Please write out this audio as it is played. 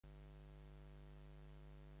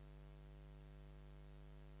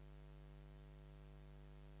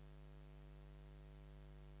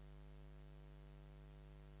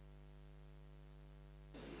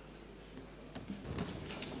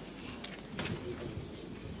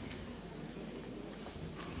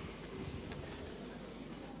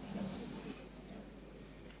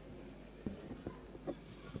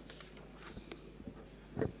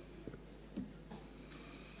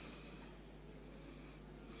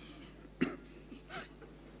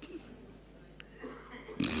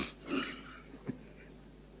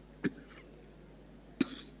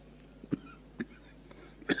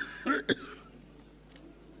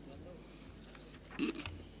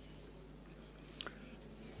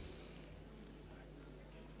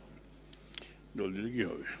জল দিলে কি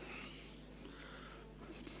হবে?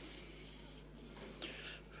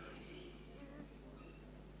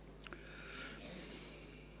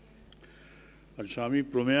 আর স্বামী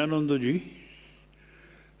প্রমেয়ানন্দজি,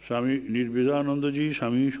 স্বামী নির্বেদানন্দজি,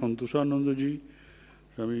 স্বামী সন্তোষানন্দজি,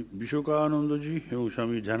 স্বামী বিশোকানন্দজি এবং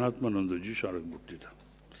স্বামী ধ্যানাত্মানন্দজি স্মারক বক্তৃতা।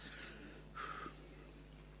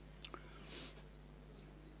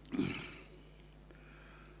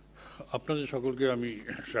 আপনাদের সকলকে আমি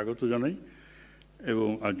স্বাগত জানাই এবং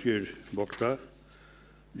আজকের বক্তা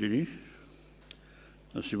যিনি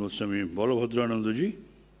শ্রীমৎ স্বামী বলভদ্রানন্দজি,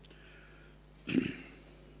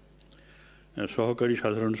 সহকারী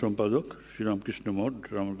সাধারণ সম্পাদক শ্রীরামকৃষ্ণ মঠ,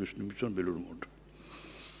 রামকৃষ্ণ মিশন, বেলুর মঠ।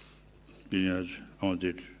 তিনি আজ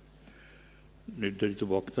আমাদের নির্ধারিত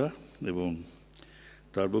বক্তা এবং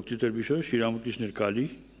তার বক্তৃতার বিষয় শ্রীরামকৃষ্ণের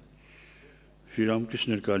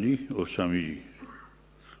কালী ও স্বামীজি।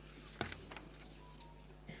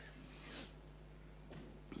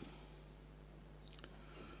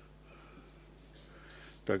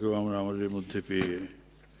 তাকেও আমরা আমাদের মধ্যে পেয়ে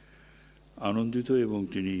আনন্দিত এবং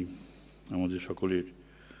তিনি আমাদের সকলের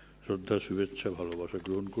শ্রদ্ধা, শুভেচ্ছা, ভালোবাসা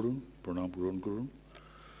গ্রহণ করুন, প্রণাম গ্রহণ করুন।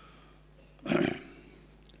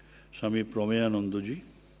 স্বামী প্রমেয়ানন্দজি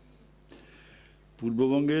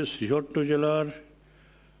পূর্ববঙ্গের শ্রীহট্ট জেলার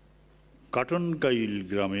কাটনকাইল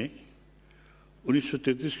গ্রামে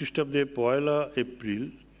 1933 খ্রিস্টাব্দে 1 এপ্রিল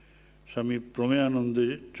স্বামী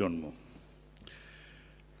প্রমেয়ানন্দের জন্ম।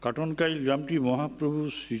 কাটনকাইল গ্রামটি মহাপ্রভু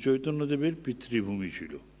শ্রীচৈতন্যদেবের পিতৃভূমি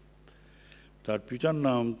ছিল। তার পিতার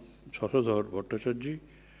নাম শশধর ভট্টাচার্য,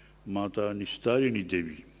 মাতা নিস্তারিণী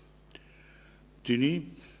দেবী। তিনি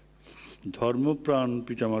ধর্মপ্রাণ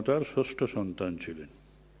পিতামাতার ষষ্ঠ সন্তান ছিলেন।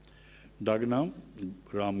 ডাকনাম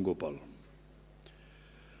রামগোপাল।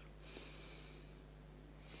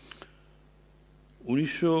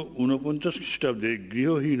 (1949 খ্রিস্টাব্দে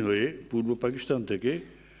গৃহহীন হয়ে পূর্ব পাকিস্তান থেকে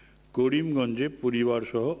করিমগঞ্জে পরিবার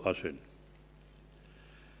সহ আসেন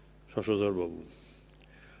শশধর বাবু।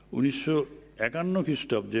 1951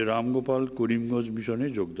 খ্রিস্টাব্দে রামগোপাল করিমগঞ্জ মিশনে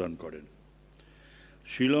যোগদান করেন।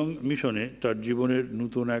 শিলং মিশনে তার জীবনের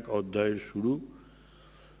নূতন এক অধ্যায়ের শুরু।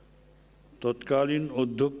 তৎকালীন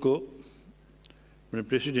অধ্যক্ষ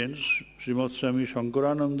প্রেসিডেন্ট শ্রীমৎ স্বামী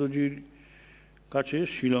শঙ্করানন্দজির কাছে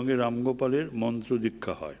শিলংয়ে রামগোপালের মন্ত্র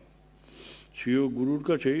দীক্ষা হয়। স্বীয় গুরুর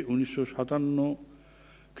কাছেই 1957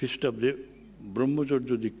 খ্রিস্টাব্দে ব্রহ্মচর্য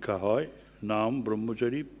দীক্ষা হয়। নাম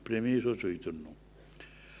ব্রহ্মচারী প্রেমেশ চৈতন্য।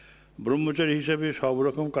 ব্রহ্মচারী হিসাবে সব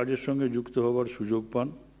রকম কাজের সঙ্গে যুক্ত হবার সুযোগ পান।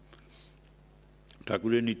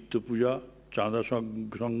 ঠাকুরের নিত্য পূজা, চাঁদা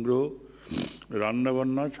সংগ্রহ,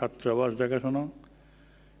 রান্নাবান্না, ছাত্রাবাস দেখাশোনা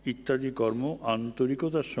ইত্যাদি কর্ম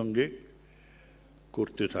আন্তরিকতার সঙ্গে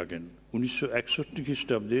করতে থাকেন। 1961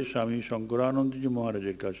 খ্রিস্টাব্দে স্বামী শঙ্করানন্দজি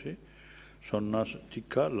মহারাজের কাছে সন্ন্যাস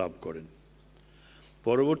দীক্ষা লাভ করেন।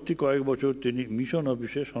 পরবর্তী কয়েক বছর তিনি মিশন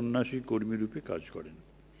অফিসে সন্ন্যাসী কর্মীরূপে কাজ করেন।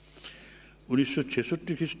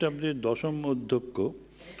 1966 খ্রিস্টাব্দে দশম অধ্যক্ষ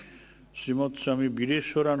শ্রীমৎ স্বামী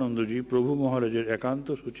বীরেশ্বরানন্দজি প্রভু মহারাজের একান্ত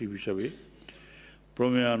সচিব হিসাবে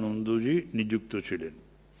প্রমেয়ানন্দজি নিযুক্ত ছিলেন।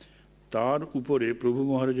 তার উপরে প্রভু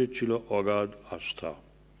মহারাজের ছিল অগাধ আস্থা।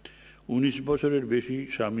 19 বছরের বেশি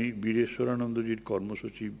স্বামী বীরেশ্বরানন্দজির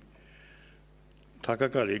কর্মসচিব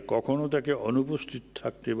থাকাকালে কখনো তাকে অনুপস্থিত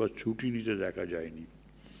থাকতে বা ছুটি নিতে দেখা যায়নি।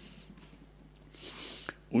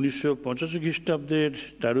 1985 খ্রিস্টাব্দের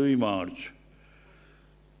 13 মার্চ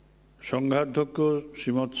সংঘাধ্যক্ষ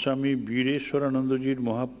শ্রীমৎ স্বামী বীরেশ্বরানন্দজির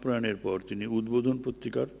মহাপ্রয়াণের পর তিনি উদ্বোধন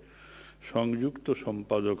পত্রিকার সংযুক্ত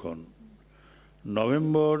সম্পাদক হন।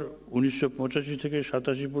 নভেম্বর 1985 থেকে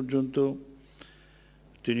 87 পর্যন্ত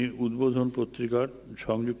তিনি উদ্বোধন পত্রিকার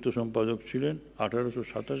সংযুক্ত সম্পাদক ছিলেন।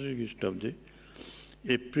 1887 খ্রিস্টাব্দে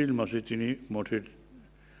এপ্রিল মাসে তিনি মঠের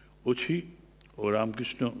অছি ও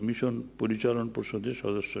রামকৃষ্ণ মিশন পরিচালন পর্ষদের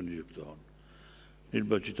সদস্য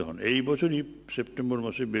নির্বাচিত হন। এই বছরই সেপ্টেম্বর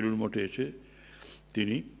মাসে বেলুর মঠে এসে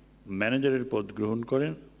তিনি ম্যানেজারের পদ গ্রহণ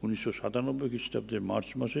করেন। 1997 খ্রিস্টাব্দে মার্চ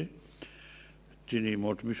মাসে তিনি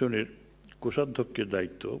মঠ মিশনের কোষাধ্যক্ষের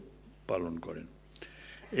দায়িত্ব পালন করেন।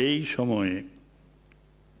 এই সময়ে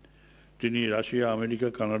তিনি Russia, America,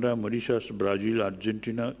 Canada, Mauritius, Brazil,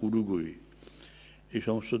 Argentina, Uruguay এই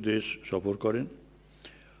সমস্ত দেশ সফর করেন।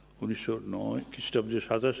 1909 খ্রিস্টাব্দে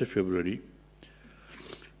 27 ফেব্রুয়ারি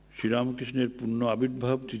শ্রীরামকৃষ্ণের পূর্ণ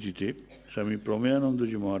আবির্ভাব তিথিতে স্বামী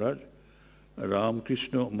প্রমেয়ানন্দজি মহারাজ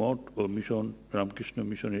রামকৃষ্ণ মঠ ও মিশন রামকৃষ্ণ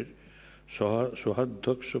মিশনের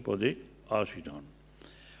সহাধ্যক্ষ পদে আসীন হন।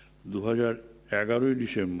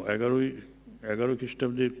 2011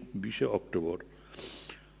 খ্রিস্টাব্দের 20 অক্টোবর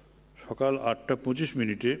সকাল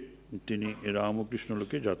 8:25 তিনি রামকৃষ্ণ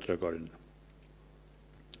লোকে যাত্রা করেন।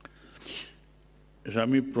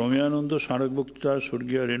 স্বামী প্রমেয়ানন্দ স্মারক বক্তৃতা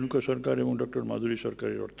স্বর্গীয় রেণুকা সরকার এবং ডক্টর মাধুরী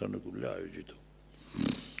সরকারের অর্থানুকূল্যে আয়োজিত।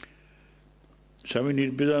 স্বামী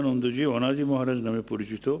নির্বেদানন্দজি অনাদি মহারাজ নামে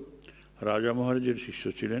পরিচিত রাজা মহারাজের শিষ্য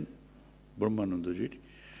ছিলেন ব্রহ্মানন্দজির।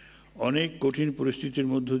 অনেক কঠিন পরিস্থিতির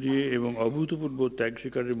মধ্য দিয়ে এবং অভূতপূর্ব ত্যাগ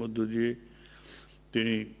স্বীকারের মধ্য দিয়ে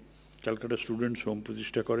তিনি ক্যালকাটা স্টুডেন্টস হোম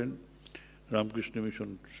প্রতিষ্ঠা করেন, রামকৃষ্ণ মিশন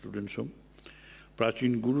স্টুডেন্টস হোম,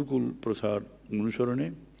 প্রাচীন গুরুকুল প্রথার অনুসরণে।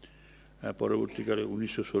 পরবর্তীকালে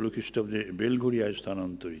 1916 খ্রিস্টাব্দে বেলঘড়িয়ায়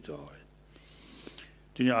স্থানান্তরিত হয়।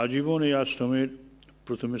 তিনি আজীবন এই আশ্রমের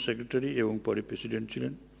প্রথমে সেক্রেটারি এবং পরে প্রেসিডেন্ট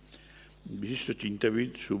ছিলেন। বিশিষ্ট চিন্তাবিদ,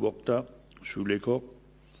 সুবক্তা, সুলেখক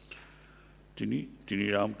তিনি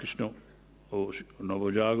রামকৃষ্ণ ও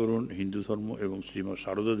নবজাগরণ, হিন্দু ধর্ম এবং শ্রীমৎ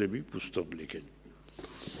সারদা দেবী পুস্তক লেখেন।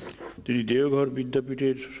 তিনি দেওঘর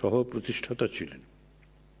বিদ্যাপীঠের সহ প্রতিষ্ঠাতা ছিলেন।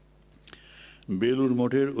 বেলুর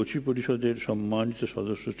মঠের অচি পরিষদের সম্মানিত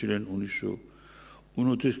সদস্য ছিলেন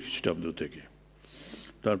 1929 খ্রিস্টাব্দ থেকে।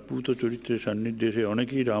 তার পূত চরিত্রের সান্নিধ্যে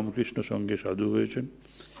অনেকেই রামকৃষ্ণ সঙ্গে সাধু হয়েছেন।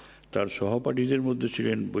 তার সহপাঠীদের মধ্যে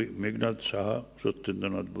ছিলেন মেঘনাথ সাহা,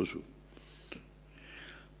 সত্যেন্দ্রনাথ বসু।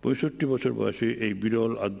 65 বছর বয়সে এই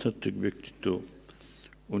বিরল আধ্যাত্মিক ব্যক্তিত্ব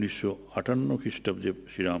 1958 খ্রিস্টাব্দে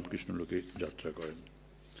শ্রীরামকৃষ্ণ লোকে যাত্রা করেন।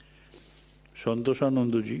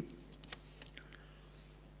 সন্তোষানন্দজি,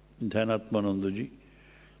 ধ্যানাত্মানন্দজি,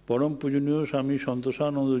 পরম পূজনীয় স্বামী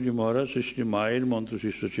সন্তোষানন্দজি মহারাজ শ্রী মায়ের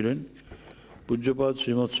মন্ত্রশিষ্য ছিলেন। পূজ্যপাদ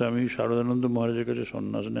শ্রীমৎ স্বামী শারদানন্দ মহারাজের কাছে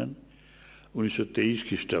সন্ন্যাস নেন 1923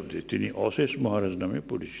 খ্রিস্টাব্দে। তিনি অশেষ মহারাজ নামে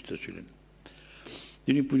পরিচিত ছিলেন।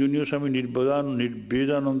 তিনি পূজনীয় স্বামী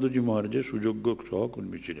নির্বেদানন্দজি মহারাজের সুযোগ্য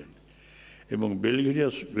সহকর্মী ছিলেন এবং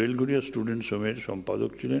বেলঘড়িয়া স্টুডেন্টস হোমের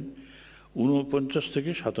সম্পাদক ছিলেন 49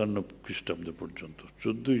 থেকে 57 খ্রিস্টাব্দ পর্যন্ত।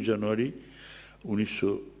 14 জানুয়ারি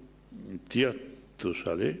 1973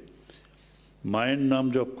 সালে মায়ের নাম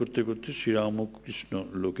জপ করতে করতে শ্রীরামকৃষ্ণ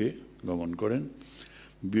লোকে গমন করেন।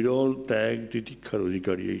 বিরল ত্যাগ তিতিক্ষার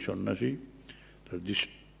অধিকারী এই সন্ন্যাসী তার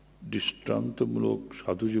দৃষ্টান্তমূলক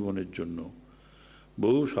সাধু জীবনের জন্য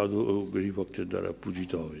বহু সাধু ও গৃহভক্তের দ্বারা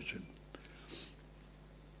পূজিত হয়েছেন।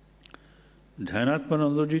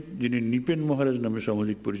 ধ্যানাত্মানন্দজি, যিনি নিপেন মহারাজ নামে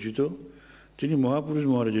সমধিক পরিচিত, তিনি মহাপুরুষ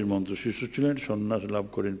মহারাজের মন্ত্রশিষ্য ছিলেন। সন্ন্যাস লাভ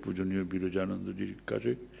করেন পূজনীয় বিরজানন্দজির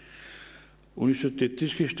কাছে।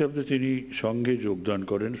 1933 খ্রিস্টাব্দে তিনি সঙ্ঘে যোগদান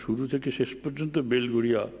করেন। শুরু থেকে শেষ পর্যন্ত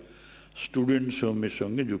বেলঘড়িয়া স্টুডেন্টস হোমের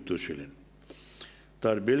সঙ্গে যুক্ত ছিলেন।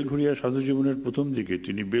 তার বেলঘড়িয়া সাধু জীবনের প্রথম দিকে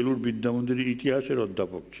তিনি বেলুর বিদ্যামন্দিরের ইতিহাসের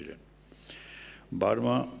অধ্যাপক ছিলেন।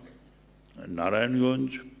 বার্মা,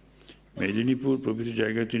 নারায়ণগঞ্জ, মেদিনীপুর প্রভৃতি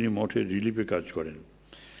জায়গায় তিনি মঠের রিলিফে কাজ করেন।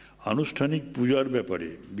 আনুষ্ঠানিক পূজার ব্যাপারে,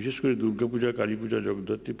 বিশেষ করে দুর্গাপূজা, কালী পূজা,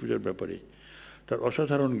 জগদ্ধাত্রী পূজার ব্যাপারে তার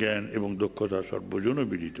অসাধারণ জ্ঞান এবং দক্ষতা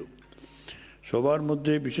সর্বজনবিদিত। সবার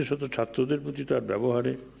মধ্যে, বিশেষত ছাত্রদের প্রতি তার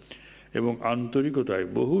ব্যবহারে এবং আন্তরিকতায়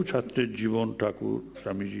বহু ছাত্রের জীবন ঠাকুর,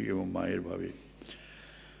 স্বামীজি এবং মায়ের ভাবে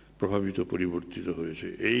প্রভাবিত, পরিবর্তিত হয়েছে।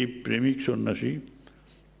 এই প্রেমিক সন্ন্যাসী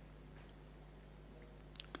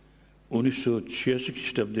 1986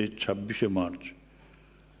 খ্রিস্টাব্দে 26 মার্চ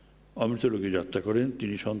অমৃতলোকে যাত্রা করেন।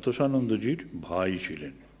 তিনি সন্তোষানন্দজির ভাই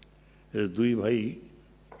ছিলেন। এর দুই ভাই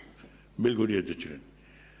বেলঘড়িয়াতে ছিলেন।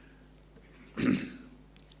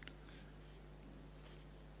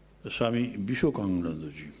 স্বামী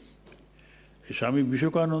বিশোকানন্দজি, স্বামী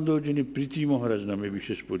বিশোকানন্দ, যিনি প্রীতি মহারাজ নামে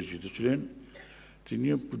বিশেষ পরিচিত ছিলেন,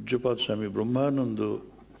 তিনিও পূজ্যপাদ স্বামী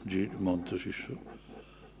ব্রহ্মানন্দজির মন্ত্রশিষ্য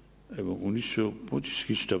এবং 1925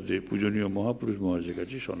 খ্রিস্টাব্দে পূজনীয় মহাপুরুষ মহারাজের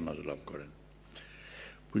কাছে সন্ন্যাস লাভ করেন।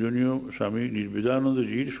 পূজনীয় স্বামী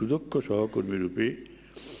নির্বেদানন্দজির সুদক্ষ সহকর্মী রূপে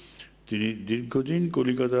তিনি দীর্ঘদিন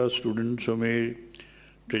কলিকাতা স্টুডেন্টস হোমের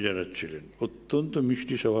ট্রেজারার ছিলেন। অত্যন্ত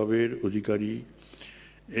মিষ্টি স্বভাবের অধিকারী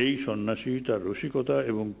এই সন্ন্যাসী তার রসিকতা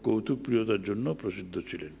এবং কৌতুকপ্রিয়তার জন্য প্রসিদ্ধ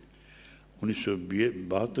ছিলেন।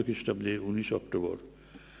 1972 খ্রিস্টাব্দে 19 অক্টোবর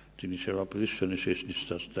তিনি সেবা প্রতিষ্ঠানে শেষ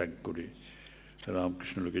নিঃশ্বাস ত্যাগ করে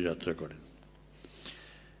রামকৃষ্ণলোকে যাত্রা করেন।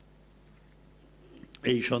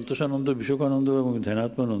 এই সন্তোষানন্দ, বিশোকানন্দ এবং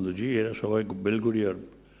ধ্যানাত্মানন্দজি এরা সবাই বেলঘড়িয়ার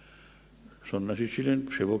সন্ন্যাসী ছিলেন,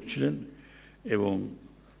 সেবক ছিলেন এবং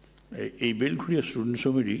এই বেলঘড়িয়া স্টুডেন্টস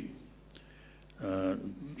হোমেরই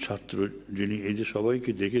ছাত্র, যিনি এই যে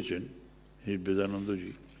সবাইকে দেখেছেন,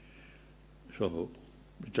 নির্বেদানন্দজি সহ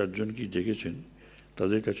চারজনকেই দেখেছেন,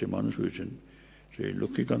 তাদের কাছে মানুষ হয়েছেন সেই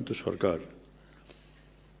লক্ষ্মীকান্ত সরকার,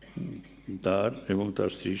 তার এবং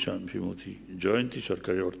তার স্ত্রী শ্রীমতী জয়ন্তী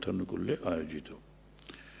সরকারের অর্থানুকূল্যে আয়োজিত।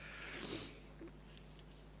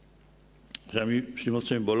 শ্রীমৎ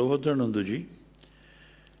স্বামী বলভদ্রানন্দজি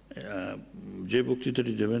যে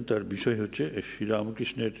বক্তৃতাটি দেবেন তার বিষয় হচ্ছে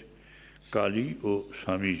শ্রীরামকৃষ্ণের কালী ও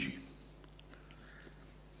স্বামীজি।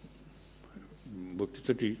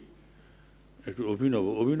 বক্তৃতাটি একটু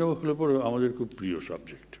অভিনব হলে পরে আমাদের খুব প্রিয়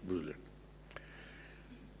সাবজেক্ট, বুঝলেন।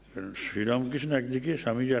 কারণ শ্রীরামকৃষ্ণ একদিকে,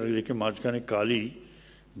 স্বামীজি আরেকদিকে, মাঝখানে কালী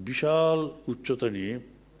বিশাল উচ্চতা নিয়ে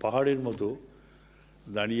পাহাড়ের মতো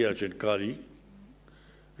দাঁড়িয়ে আছেন।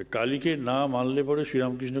 কালীকে না মানলে পরে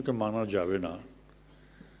শ্রীরামকৃষ্ণকে মানা যাবে না,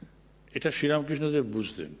 এটা শ্রীরামকৃষ্ণদেব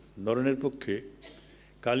বুঝতেন। নরেনের পক্ষে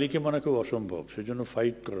কালীকে মানা খুব অসম্ভব, সেজন্য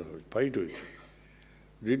ফাইট হয়েছে।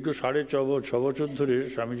 দীর্ঘ 6.5 বছর ধরে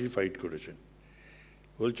স্বামীজি ফাইট করেছেন।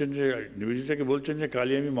 বলছেন যে, নিবেদিতাকে বলছেন যে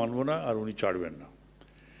কালী আমি মানব না, আর উনি ছাড়বেন না।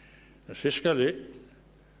 শেষকালে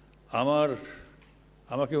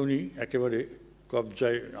আমাকে উনি একেবারে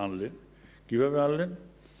কবজায় আনলেন। কিভাবে আনলেন?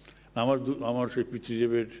 আমার সেই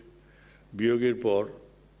পিতৃদেবের বিয়োগের পর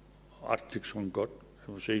আর্থিক সংকট,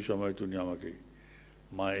 এবং সেই সময় তিনি আমাকে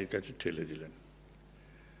মায়ের কাছে ঠেলে দিলেন।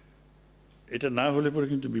 এটা না হলে পরে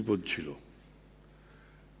কিন্তু বিপদ ছিল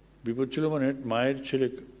মানে মায়ের ছেলে,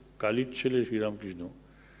 কালীর ছেলে শ্রীরামকৃষ্ণ,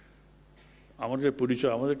 আমাদের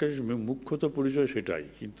পরিচয়, আমাদের কাছে মুখ্যত পরিচয় সেটাই।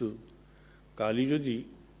 কিন্তু কালী যদি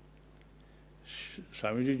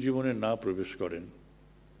স্বামীজির জীবনে না প্রবেশ করেন,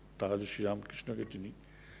 তাহলে শ্রীরামকৃষ্ণকে তিনি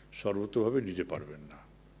সর্বতভাবে নিতে পারবেন না।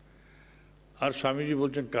 আর স্বামীজি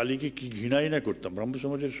বলছেন কালীকে কি ঘৃণাই না করতাম, ব্রাহ্ম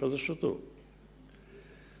সমাজের সদস্য তো।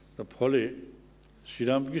 ফলে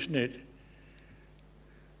শ্রীরামকৃষ্ণের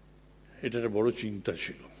এটা একটা বড় চিন্তা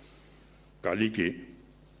ছিল, কালীকে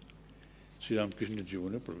শ্রীরামকৃষ্ণের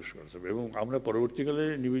জীবনে প্রবেশ করাতে হবে। এবং আমরা পরবর্তীকালে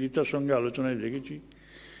নিবেদিতার সঙ্গে আলোচনায় দেখেছি,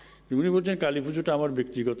 উনি বলছেন কালী পুজোটা আমার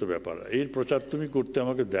ব্যক্তিগত ব্যাপার, এর প্রচার তুমি করতে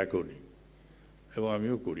আমাকে দেখোনি, এবং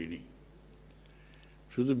আমিও করিনি।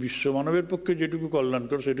 শুধু বিশ্ব মানবের পক্ষে যেটুকু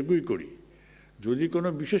কল্যাণকর সেটুকুই করি। যদি কোনো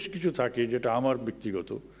বিশেষ কিছু থাকে যেটা আমার ব্যক্তিগত,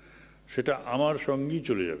 সেটা আমার সঙ্গেই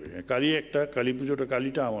চলে যাবে। কালী পুজোটা,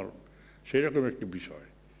 কালীটা আমার সেরকম একটি বিষয়।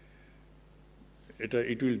 এটা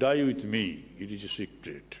it will die with me, it is a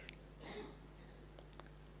secret.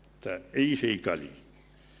 তা সেই কালী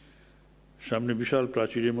সামনে বিশাল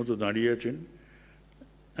প্রাচীরের মতো দাঁড়িয়ে আছেন,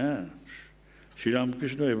 হ্যাঁ,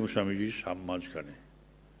 শ্রীরামকৃষ্ণ এবং স্বামীজির মাঝখানে।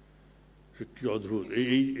 কি অদ্ভুত!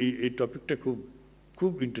 এই টপিকটা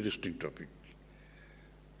খুব ইন্টারেস্টিং টপিক।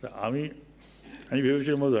 তা আমি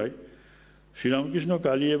ভেবেছিলাম বোধহয় শ্রীরামকৃষ্ণ,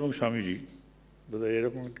 কালী এবং স্বামীজি, বোধহয়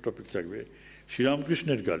এরকম একটা টপিক থাকবে,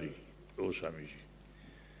 শ্রীরামকৃষ্ণের কালী ও স্বামীজি,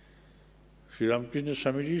 শ্রীরামকৃষ্ণের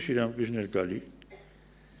স্বামীজি, শ্রীরামকৃষ্ণের কালী।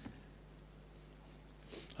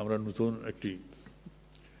 আমরা নতুন একটি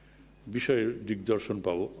বিষয়ের দিগদর্শন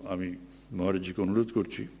পাবো। আমি মহারাজজিকে অনুরোধ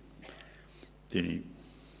করছি, তিনি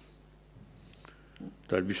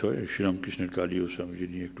তার বিষয়ে শ্রীরামকৃষ্ণের কালী ও স্বামীজি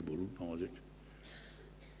নিয়ে একটু বলুন আমাদের।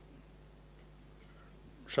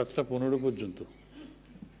 7:15 পর্যন্ত,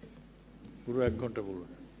 পুরো 1 ঘন্টা বলুন।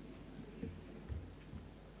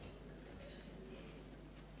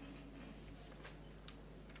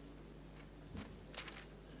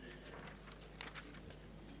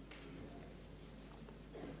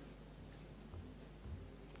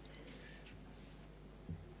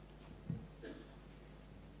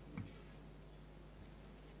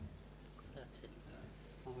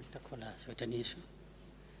 আমারটা খোলা আছে, ওইটা নিয়ে এসো,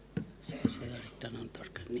 আরেকটা নাম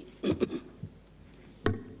দরকার নেই।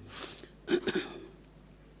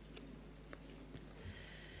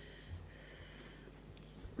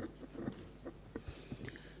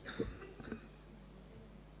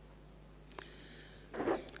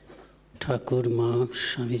 ঠাকুর মা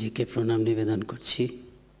স্বামীজিকে প্রণাম নিবেদন করছি।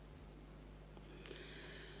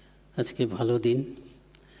 আজকে ভালো দিন,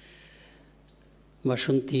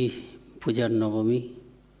 বাসন্তী পূজার নবমী,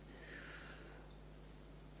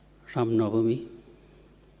 রামনবমী।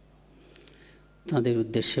 তাদের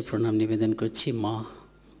উদ্দেশ্যে প্রণাম নিবেদন করছি, মা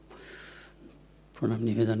প্রণাম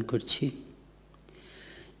নিবেদন করছি।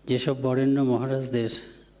 যেসব বরেণ্য মহারাজদের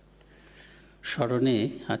স্মরণে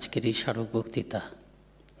আজকের এই স্মারক বক্তৃতা,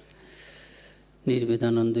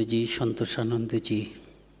 নির্বেদানন্দজি, সন্তোষানন্দজি,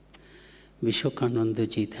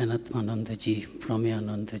 বিশোকানন্দজি, ধ্যানাত্মানন্দজি,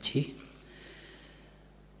 প্রমেয়ানন্দজি,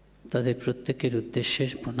 তাদের প্রত্যেকের উদ্দেশ্যে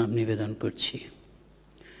প্রণাম নিবেদন করছি।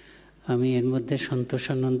 আমি এর মধ্যে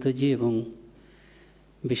সন্তোষানন্দজি এবং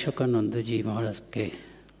বিশোকানন্দজি মহারাজকে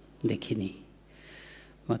দেখিনি,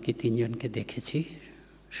 বাকি 3 জনকে দেখেছি।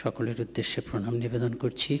 সকলের উদ্দেশ্যে প্রণাম নিবেদন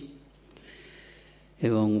করছি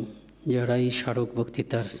এবং যারা এই স্মারক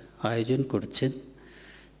বক্তৃতার আয়োজন করছেন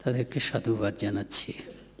তাদেরকে সাধুবাদ জানাচ্ছি।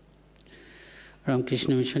 রামকৃষ্ণ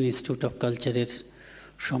মিশন ইনস্টিটিউট অফ কালচারের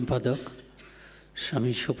সম্পাদক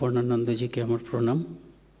স্বামী সুপর্ণানন্দজিকে আমার প্রণাম।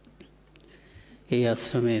 এই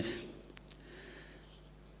আশ্রমের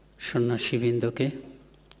সন্ন্যাসীবৃন্দকে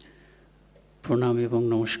প্রণাম এবং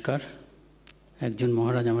নমস্কার। একজন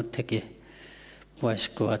মহারাজ আমার থেকে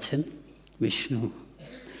বয়স্ক আছেন, বিষ্ণু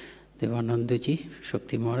দেবানন্দজি,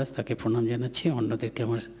 শক্তি মহারাজ, তাকে প্রণাম জানাচ্ছি। অন্যদেরকে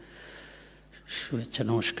আমার শুভেচ্ছা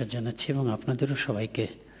নমস্কার জানাচ্ছি এবং আপনাদেরও সবাইকে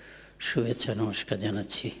শুভেচ্ছা নমস্কার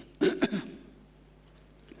জানাচ্ছি।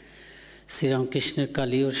 শ্রীরামকৃষ্ণের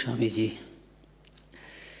কালী ও স্বামীজি।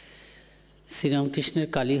 শ্রীরামকৃষ্ণের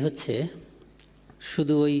কালী হচ্ছে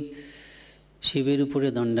শুধু ওই শিবের উপরে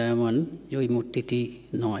দণ্ডায়মান ওই মূর্তিটি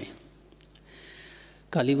নয়।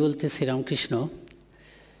 কালী বলতে শ্রীরামকৃষ্ণ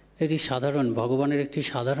এটি সাধারণ ভগবানের একটি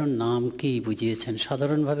সাধারণ নামকেই বুঝিয়েছেন।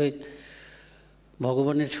 সাধারণভাবে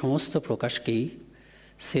ভগবানের সমস্ত প্রকাশকেই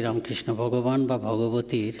শ্রীরামকৃষ্ণ, ভগবান বা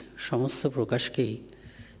ভগবতীর সমস্ত প্রকাশকেই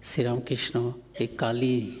শ্রীরামকৃষ্ণ এই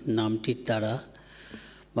কালী নামটির দ্বারা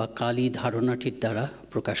বা কালী ধারণাটির দ্বারা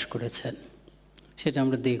প্রকাশ করেছেন। সেটা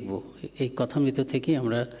আমরা দেখব। এই কথামৃত থেকেই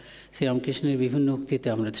আমরা শ্রীরামকৃষ্ণের বিভিন্ন উক্তিতে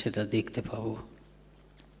আমরা সেটা দেখতে পাব।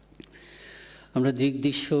 আমরা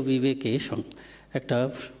দৃগ্দৃশ্য বিবেকে একটা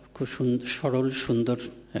খুব সরল সুন্দর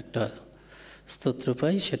একটা স্তোত্র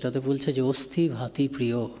পাই। সেটাতে বলছে যে অস্থি ভাতি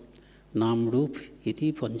প্রিয় নামরূপ ইতি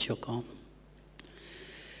পঞ্চকম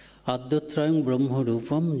আদ্যত্রয়ং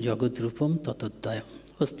ব্রহ্মরূপম জগদ্রূপম ততদ্বয়ম।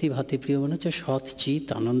 অস্থি ভাতি প্রিয় মানে হচ্ছে সৎ, চিত,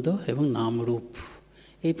 আনন্দ এবং নামরূপ,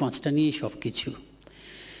 এই পাঁচটা নিয়েই সব কিছু।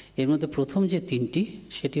 এর মধ্যে প্রথম যে তিনটি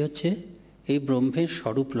সেটি হচ্ছে এই ব্রহ্মের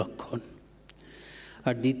স্বরূপ লক্ষণ,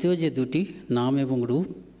 আর দ্বিতীয় যে দুটি নাম এবং রূপ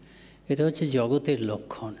এটা হচ্ছে জগতের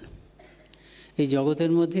লক্ষণ। এই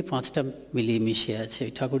জগতের মধ্যে পাঁচটা মিলিয়ে মিশে আছে।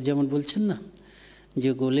 ঠাকুর যেমন বলছেন না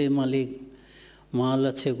যে গোলে মালে মাল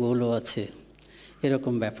আছে, গোলও আছে,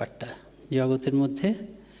 এরকম ব্যাপারটা। জগতের মধ্যে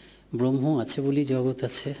ব্রহ্ম আছে বলেই জগৎ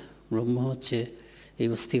আছে। ব্রহ্ম হচ্ছে এই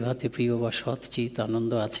অস্থিভাতে প্রিয় বা সৎ, চিত,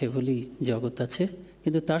 আনন্দ আছে বলেই জগৎ আছে,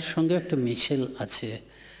 কিন্তু তার সঙ্গে একটা মিশেল আছে,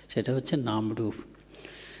 সেটা হচ্ছে নামরূপ।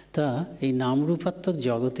 তা এই নামরূপাত্মক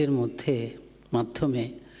জগতের মাধ্যমে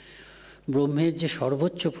ব্রহ্মের যে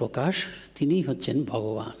সর্বোচ্চ প্রকাশ তিনিই হচ্ছেন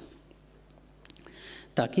ভগবান।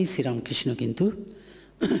 তাকেই শ্রীরামকৃষ্ণ কিন্তু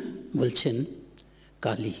বলছেন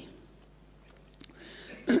কালী।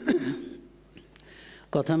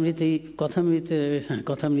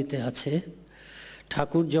 কথামৃতে আছে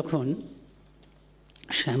ঠাকুর যখন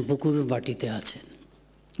শ্যামপুকুর বাটিতে আছেন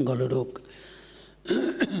গলরোগ,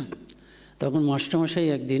 তখন মাস্টারমশাই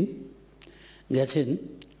একদিন গেছেন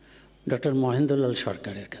ডক্টর মহেন্দ্রলাল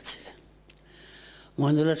সরকারের কাছে।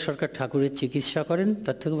 মহেন্দ্রলাল সরকার ঠাকুরের চিকিৎসা করেন,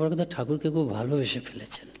 তার থেকে বড় কথা ঠাকুরকে খুব ভালোবেসে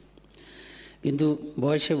ফেলেছেন। কিন্তু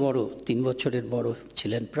বয়সে বড়, 3 বছরের বড়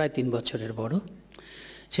ছিলেন, প্রায় 3 বছরের বড়।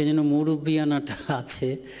 সেই জন্য মুরব্বিয়ানাটা আছে,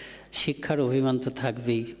 শিক্ষার অভিমান তো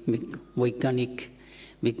থাকবেই।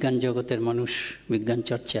 বিজ্ঞান জগতের মানুষ, বিজ্ঞান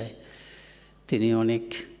চর্চায় তিনি অনেক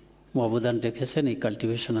অবদান রেখেছেন। এই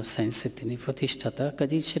কাল্টিভেশন অফ সায়েন্সের তিনি প্রতিষ্ঠাতা,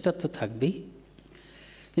 কাজেই সেটা তো থাকবেই।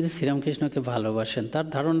 কিন্তু শ্রীরামকৃষ্ণকে ভালোবাসেন। তার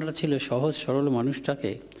ধারণাটা ছিল সহজ সরল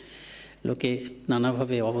মানুষটাকে লোকে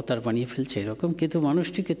নানাভাবে অবতার বানিয়ে ফেলছে এরকম, কিন্তু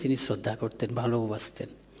মানুষটিকে তিনি শ্রদ্ধা করতেন, ভালোবাসতেন।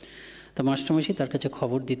 তা মাস্টারমশাই তার কাছে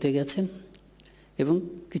খবর দিতে গেছেন এবং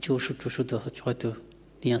কিছু ওষুধ টষুধ হয়তো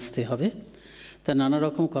নিয়ে আসতে হবে। তা নানা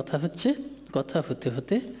রকম কথা হচ্ছে, কথা হতে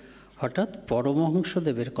হতে হঠাৎ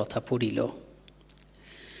পরমহংসদেবের কথা পড়িল।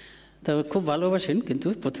 তা খুব ভালোবাসেন, কিন্তু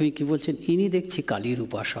প্রথমে কি বলছেন, ইনি দেখছি কালীর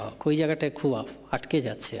উপাসক। ওই জায়গাটায় খুব আটকে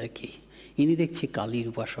যাচ্ছে আর কি। ইনি দেখছি কালীর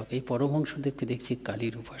উপাসক, এই পরমহংসদেবকে দেখছি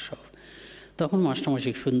কালীর উপাসক। তখন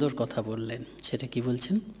মাস্টারমশাই সুন্দর কথা বললেন। সেটা কি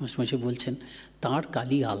বলছেন? মাস্টারমশাই বলছেন তাঁর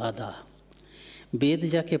কালী আলাদা। বেদ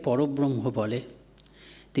যাকে পরব্রহ্ম বলে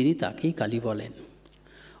তিনি তাকেই কালী বলেন।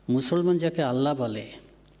 মুসলমান যাকে আল্লাহ বলে,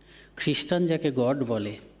 খ্রিস্টান যাকে গড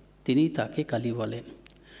বলে তিনি তাকে কালী বলেন।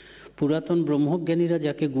 পুরাতন ব্রহ্মজ্ঞানীরা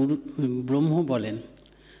যাকে ব্রহ্ম বলেন,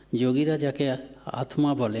 যোগীরা যাকে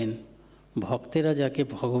আত্মা বলেন, ভক্তেরা যাকে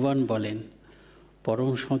ভগবান বলেন,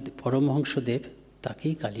 পরমহংসদেব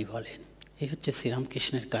তাকেই কালী বলেন। এই হচ্ছে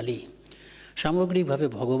শ্রীরামকৃষ্ণের কালী। সামগ্রিকভাবে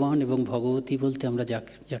ভগবান এবং ভগবতী বলতে আমরা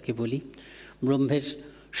যাকে বলি, ব্রহ্মের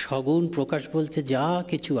সগুণ প্রকাশ বলতে যা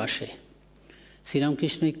কিছু আসে,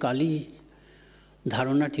 শ্রীরামকৃষ্ণ এই কালী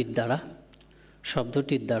ধারণাটির দ্বারা,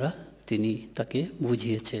 শব্দটির দ্বারা তিনি তাকে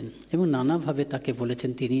বুঝিয়েছেন এবং নানাভাবে তাকে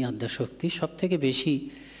বলেছেন তিনি আদ্যাশক্তি। সবথেকে বেশি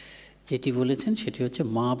যেটি বলেছেন সেটি হচ্ছে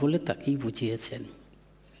মা বলে তাকেই বুঝিয়েছেন।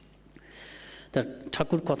 তার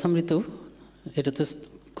ঠাকুর কথামৃত, এটা তো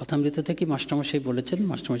কথামৃত থেকেই মাস্টারমশাই বলেছেন,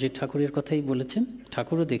 মাস্টারমশাই ঠাকুরের কথাই বলেছেন।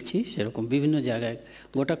 ঠাকুরও দেখছি সেরকম বিভিন্ন জায়গায়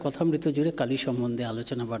গোটা কথামৃত জুড়ে কালী সম্বন্ধে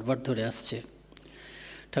আলোচনা বারবার ধরে আসছে।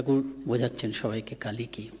 ঠাকুর বোঝাচ্ছেন সবাইকে কালী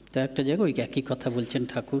কী। তো একটা জায়গায় ওই একই কথা বলছেন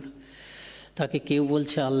ঠাকুর। তাকে কেউ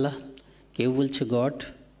বলছে আল্লাহ, কেউ বলছে গড,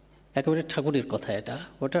 একেবারে ঠাকুরের কথা এটা।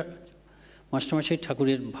 ওটা মাস্টারমশাই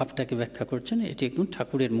ঠাকুরের ভাবটাকে ব্যাখ্যা করছেন, এটি একদম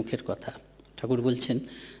ঠাকুরের মুখের কথা। ঠাকুর বলছেন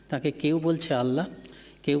তাকে কেউ বলছে আল্লাহ,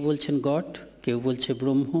 কেউ বলছেন গড, কেউ বলছে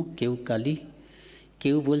ব্রহ্ম, কেউ কালী,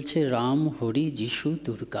 কেউ বলছে রাম, হরি, যিশু,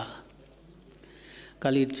 দুর্গা।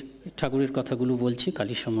 কালীর ঠাকুরের কথাগুলো বলছি,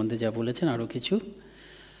 কালীর সম্বন্ধে যা বলেছেন আরও কিছু।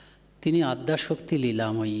 তিনি আদ্যাশক্তি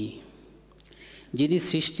লীলাময়ী, যিনি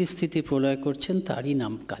সৃষ্টি স্থিতি প্রলয় করছেন তারই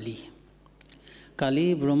নাম কালী। কালী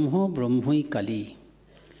ব্রহ্ম, ব্রহ্মই কালী।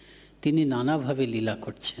 তিনি নানাভাবে লীলা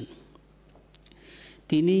করছেন।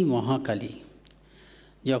 তিনিই মহাকালী।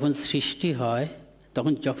 যখন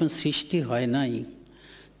সৃষ্টি হয় নাই,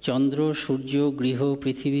 চন্দ্র, সূর্য, গৃহ,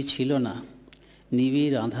 পৃথিবী ছিল না,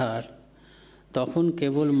 নিবিড় আধার, তখন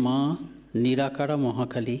কেবল মা নিরাকারা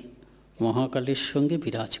মহাকালীর সঙ্গে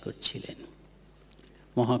বিরাজ করছিলেন।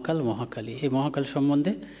 মহাকালী, এই মহাকাল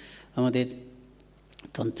সম্বন্ধে আমাদের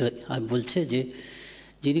তন্ত্র বলছে যে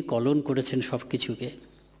যিনি কলন করেছেন, সব কিছুকে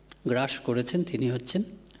গ্রাস করেছেন, তিনি হচ্ছেন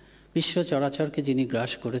বিশ্ব চরাচরকে যিনি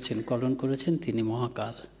গ্রাস করেছেন, কলন করেছেন, তিনি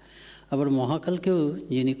মহাকাল। আবার মহাকালকেও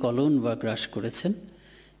যিনি কলন বা গ্রাস করেছেন,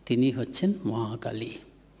 তিনি হচ্ছেন মহাকালী।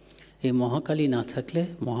 এই মহাকালী না থাকলে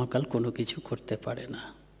মহাকাল কোনো কিছু করতে পারে না।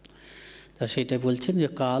 তা সেটা বলছেন যে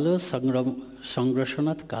কাল ও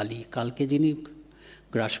সংগ্রসনাথ কালী, কালকে যিনি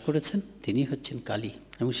গ্রাস করেছেন তিনি হচ্ছেন কালী।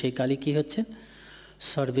 এবং সেই কালী কী হচ্ছেন?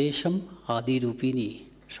 সর্বেশম আদিরূপিণী,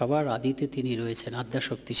 সবার আদিতে তিনি রয়েছেন।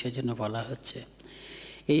 আদ্যাশক্তি সেজন্য বলা হচ্ছে।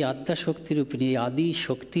 এই আদ্যাশক্তিরূপিণী, এই আদি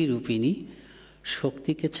শক্তিরূপিণী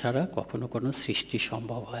শক্তিকে ছাড়া কখনো কোনো সৃষ্টি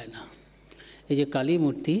সম্ভব হয় না। এই যে কালী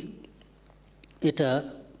মূর্তি, এটা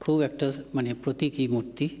খুব একটা প্রতীকী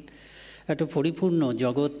মূর্তি, একটা পরিপূর্ণ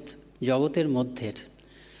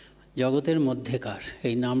জগতের মধ্যেকার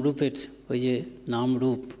এই নামরূপের, ওই যে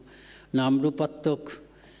নামরূপাত্মক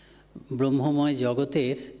ব্রহ্মময়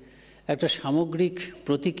জগতের একটা সামগ্রিক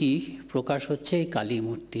প্রতীকী প্রকাশ হচ্ছে এই কালী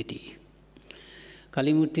মূর্তিটি।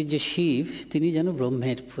 কালী মূর্তির যে শিব, তিনি যেন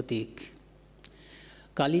ব্রহ্মের প্রতীক।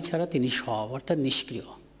 কালী ছাড়া তিনি সব, অর্থাৎ নিষ্ক্রিয়।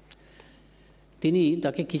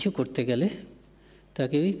 তাকে কিছু করতে গেলে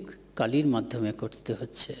তাকে ওই কালীর মাধ্যমে করতে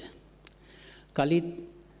হচ্ছে।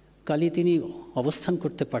 কালী তিনি অবস্থান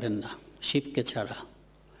করতে পারেন না শিবকে ছাড়া।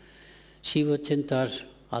 শিব হচ্ছেন তার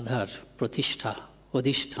আধার, প্রতিষ্ঠা,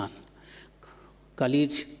 অধিষ্ঠান।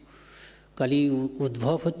 কালী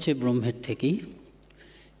উদ্ভব হচ্ছে ব্রহ্মের থেকেই,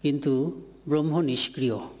 কিন্তু ব্রহ্ম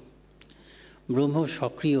নিষ্ক্রিয়, ব্রহ্ম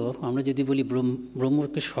সক্রিয়। আমরা যদি বলি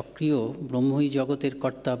ব্রহ্মকে সক্রিয়, ব্রহ্মই জগতের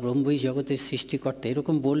কর্তা, ব্রহ্মই জগতের সৃষ্টিকর্তা,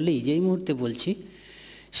 এরকম বললেই যেই মুহূর্তে বলছি,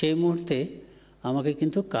 সেই মুহূর্তে আমাকে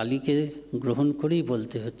কিন্তু কালীকে গ্রহণ করেই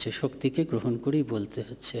বলতে হচ্ছে, শক্তিকে গ্রহণ করেই বলতে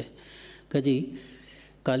হচ্ছে। কাজেই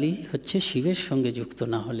কালী হচ্ছে শিবের সঙ্গে যুক্ত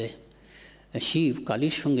না হলে, শিব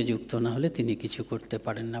কালীর সঙ্গে যুক্ত না হলে তিনি কিছু করতে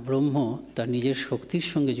পারেন না। ব্রহ্ম তার নিজের শক্তির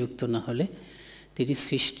সঙ্গে যুক্ত না হলে তিনি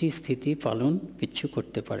সৃষ্টি স্থিতি পালন কিচ্ছু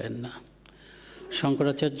করতে পারেন না।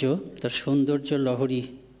 শঙ্করাচার্য তার সৌন্দর্য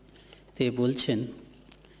লহরীতে বলছেন,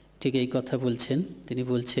 ঠিক এই কথা বলছেন। তিনি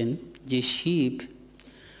বলছেন যে শিব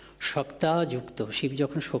শক্তাযুক্ত, শিব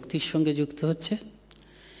যখন শক্তির সঙ্গে যুক্ত হচ্ছে,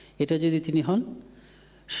 এটা যদি তিনি হন,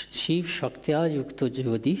 শিব শক্তাযুক্ত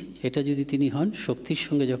যদি তিনি হন, শক্তির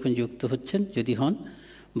সঙ্গে যখন যুক্ত হচ্ছেন, যদি হন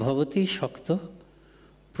ভবতী শক্ত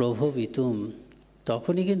প্রভবিতুম,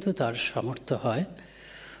 তখনই কিন্তু তার সামর্থ্য হয়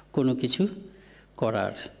কোনো কিছু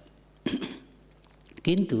করার।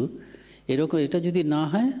 কিন্তু এটা যদি না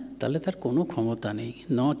হয়, তাহলে তার কোনো ক্ষমতা নেই।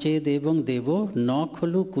 ন চেদ এবং দেব ন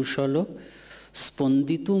খলু কুশল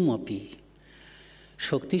স্পন্দিতুমপি,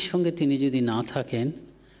 শক্তির সঙ্গে তিনি যদি না থাকেন,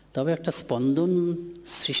 তবে একটা স্পন্দন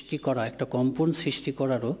সৃষ্টি করা, একটা কম্পন সৃষ্টি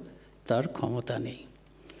করারও তার ক্ষমতা নেই।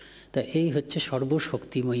 তা এই হচ্ছে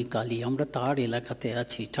সর্বশক্তিময়ী কালী। আমরা তার এলাকাতে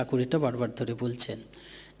আছি। ঠাকুর এটা বারবার ধরে বলছেন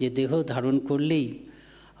যে দেহ ধারণ করলেই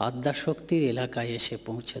আদ্যাশক্তির এলাকায় এসে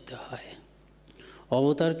পৌঁছতে হয়।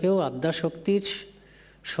 অবতারকেও আদ্যাশক্তির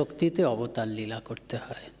শক্তিতে অবতার লীলা করতে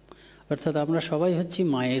হয়। অর্থাৎ আমরা সবাই হচ্ছি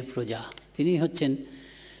মায়ের প্রজা। তিনি হচ্ছেন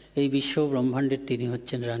এই বিশ্ব ব্রহ্মাণ্ডের, তিনি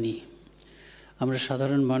হচ্ছেন রানী। আমরা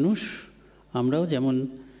সাধারণ মানুষ, আমরাও যেমন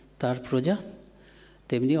তার প্রজা,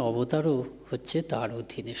 তেমনি অবতারও হচ্ছে তার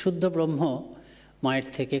অধীনে। শুদ্ধ ব্রহ্ম মায়ের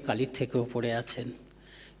থেকে, কালীর থেকেও পড়ে আছেন।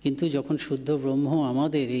 কিন্তু যখন শুদ্ধ ব্রহ্ম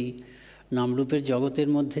আমাদের এই নামরূপের জগতের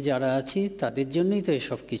মধ্যে যারা আছি, তাদের জন্যই তো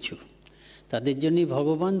এসব কিছু, তাদের জন্যই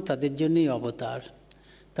ভগবান, তাদের জন্যই অবতার।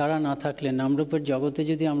 তারা না থাকলে, নামরূপের জগতে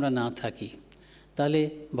যদি আমরা না থাকি, তাহলে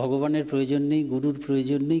ভগবানের প্রয়োজন নেই, গুরুর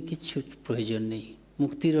প্রয়োজন নেই, কিচ্ছু প্রয়োজন নেই,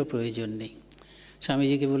 মুক্তিরও প্রয়োজন নেই।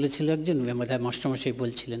 স্বামীজিকে বলেছিল একজন, আমাদের মাস্টারমশাই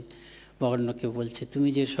বলছিলেন, বর্ণকে বলছে, তুমি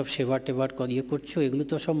যে সব সেবা টেবার করছো, এগুলো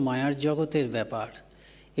তো সব মায়ার জগতের ব্যাপার,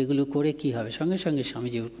 এগুলো করে কি হবে? সঙ্গে সঙ্গে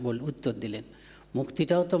স্বামীজি উত্তর দিলেন,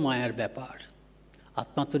 মুক্তিটাও তো মায়ার ব্যাপার,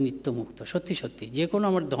 আত্মা তো নিত্য মুক্ত। সত্যি সত্যি যে কোনো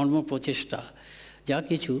আমার ধর্ম প্রচেষ্টা যা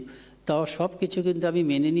কিছু, তাও সব কিছু কিন্তু আমি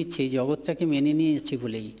মেনে নিচ্ছি, এই জগৎটাকে মেনে নিয়েছি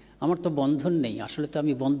বলেই। আমার তো বন্ধন নেই, আসলে তো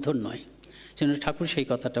আমি বন্ধন নয়। সেজন্য ঠাকুর সেই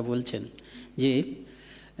কথাটা বলছেন যে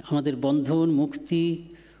আমাদের বন্ধন,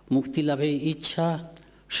 মুক্তি লাভের ইচ্ছা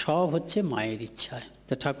সব হচ্ছে মায়ের ইচ্ছায়।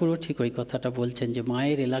 তো ঠাকুরও ঠিক ওই কথাটা বলছেন যে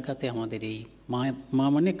মায়ের এলাকাতে আমাদের এই মা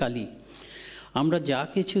মানে কালী। আমরা যা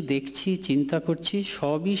কিছু দেখছি, চিন্তা করছি,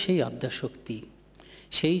 সবই সেই আদ্যাশক্তি,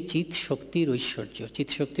 সেই চিৎ শক্তির ঐশ্বর্য। চিৎ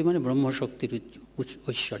শক্তি মানে ব্রহ্মশক্তির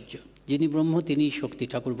ঐশ্বর্য। যিনি ব্রহ্ম তিনিই শক্তি।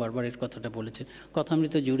 ঠাকুর বারবারের কথাটা বলেছেন,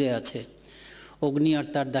 কথামৃত জুড়ে আছে। অগ্নি আর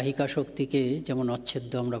তার দাহিকা শক্তিকে যেমন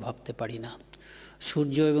অচ্ছেদ্য আমরা ভাবতে পারি না,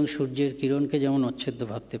 সূর্য এবং সূর্যের কিরণকে যেমন অচ্ছেদ্য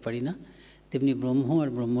ভাবতে পারি না, তেমনি ব্রহ্ম আর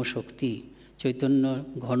ব্রহ্মশক্তি, চৈতন্য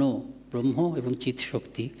ঘন ব্রহ্ম এবং চিৎ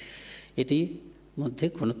শক্তি, এটির মধ্যে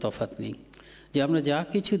কোনো তফাৎ নেই। যে আমরা যা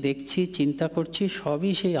কিছু দেখছি, চিন্তা করছি,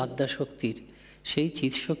 সবই সেই আদ্যাশক্তির, সেই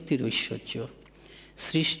চিৎশক্তির ঐশ্বর্য।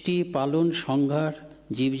 সৃষ্টি, পালন, সংহার,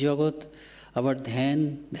 জীবজগৎ, আবার ধ্যান,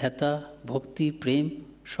 ধ্যাতা, ভক্তি, প্রেম,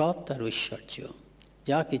 সব তার ঐশ্বর্য।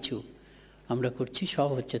 যা কিছু আমরা করছি সব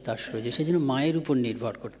হচ্ছে তার ঐশ্বর্য। সেই জন্য মায়ের উপর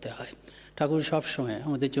নির্ভর করতে হয়। ঠাকুর সবসময়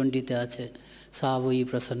আমাদের চণ্ডীতে আছে, সা বৈ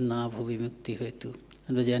প্রসন্না ভবি মুক্তি হেতু।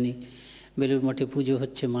 আমরা জানি বেলুর মঠে পুজো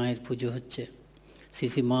হচ্ছে, মায়ের পুজো হচ্ছে,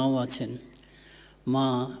 শ্রী মাও আছেন। মা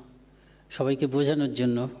সবাইকে বোঝানোর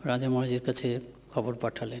জন্য রাজা মহারাজের কাছে খবর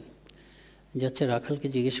পাঠালেন, যাচ্ছে রাখালকে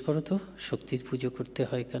জিজ্ঞেস করো তো শক্তির পুজো করতে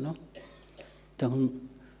হয় কেন। তখন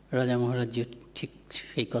রাজা মহারাজ ঠিক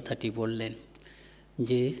সেই কথাটি বললেন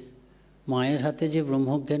যে মায়ের হাতে যে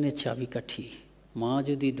ব্রহ্মজ্ঞানের চাবিকাঠি, মা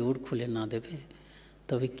যদি দৌড় খুলে না দেবে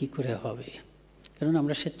তবে কি করে হবে। কারণ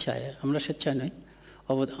আমরা স্বেচ্ছায় নয়,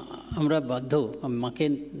 আমরা বাধ্য, মাকে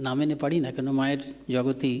না মেনে পারি না, কেন মায়ের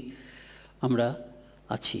জগতেই আমরা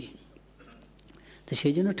আছি। তো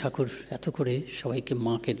সেই জন্য ঠাকুর এত করে সবাইকে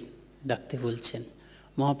মাকে ডাকতে বলছেন।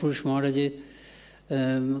 মহাপুরুষ মহারাজের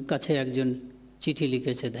কাছে একজন চিঠি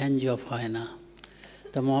লিখেছে, ধ্যান জপ হয় না।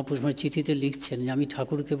 তা মহাপুরুষ মহারাজ চিঠিতে লিখছেন যে আমি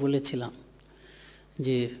ঠাকুরকে বলেছিলাম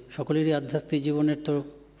যে সকলেরই আধ্যাত্মিক জীবনের তো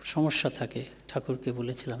সমস্যা থাকে, ঠাকুরকে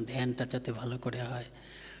বলেছিলাম ধ্যানটা যাতে ভালো করে হয়।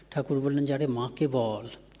 ঠাকুর বললেন যে আরে মাকে বল,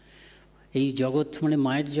 এই জগৎ মানে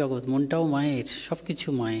মায়ের জগৎ, মনটাও মায়ের, সব কিছু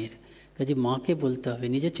মায়ের, কাজে মাকে বলতে হবে।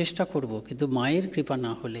 নিজে চেষ্টা করব, কিন্তু মায়ের কৃপা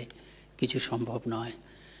না হলে কিছু সম্ভব নয়।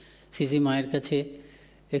 শ্রী মায়ের কাছে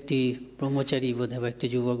একটি ব্রহ্মচারী বোধ হয় একটি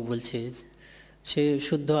যুবক বলছে, সে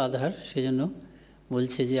শুদ্ধ আধার, সেজন্য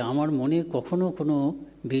বলছে যে আমার মনে কখনো কোনো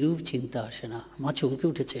বিরূপ চিন্তা আসে না। মা চমকে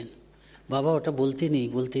উঠেছেন, বাবা ওটা বলতে নেই।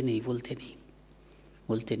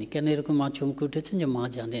 কেন এরকম মা চমকে উঠেছেন? যে মা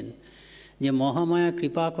জানেন যে মহামায়া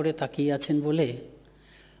কৃপা করে তাকিয়ে আছেন বলে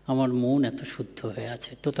আমার মন এত শুদ্ধ হয়ে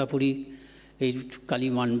আছে। তোতাপুরি এই কালী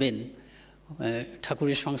মানবেন,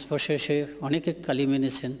 ঠাকুরের সংস্পর্শে এসে অনেকে কালী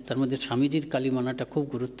মেনেছেন, তার মধ্যে স্বামীজির কালী মানাটা খুব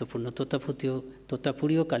গুরুত্বপূর্ণ।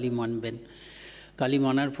 তোতাপুরিও কালী মানবেন। কালী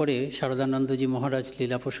মানার পরে শারদানন্দজি মহারাজ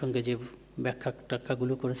লীলা প্রসঙ্গে যে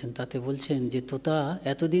ব্যাখ্যাগুলো করেছেন তাতে বলছেন যে তোতা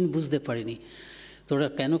এতদিন বুঝতে পারিনি তোরা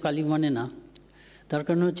কেন কালী মানে না। তার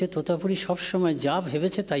কারণ হচ্ছে তোতাপুরি সবসময় যা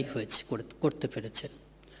ভেবেছে তাই হয়েছে, করতে পেরেছেন।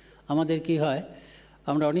 আমাদের কি হয়,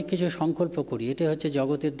 আমরা অনেক কিছু সংকল্প করি, এটা হচ্ছে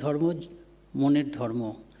জগতের ধর্ম, মনের ধর্ম,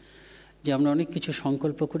 যে আমরা অনেক কিছু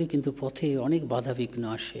সংকল্প করি কিন্তু পথে অনেক বাধাবিঘ্ন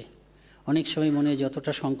আসে। অনেক সময় মনে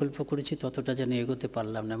যতটা সংকল্প করেছি ততটা যেন এগোতে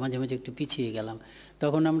পারলাম না, মাঝে মাঝে একটু পিছিয়ে গেলাম।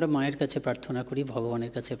 তখন আমরা মায়ের কাছে প্রার্থনা করি,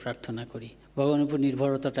 ভগবানের কাছে প্রার্থনা করি, ভগবানের উপর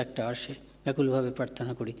নির্ভরতাটা একটা আসে, ব্যাকুলভাবে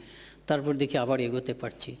প্রার্থনা করি, তারপর দেখি আবার এগোতে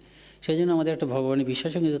পারছি। সেই জন্য আমাদের একটা ভগবানের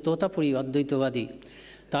বিশ্বাস। কিন্তু তোতাপুরি অদ্বৈতবাদী,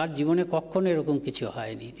 তার জীবনে কখনো এরকম কিছু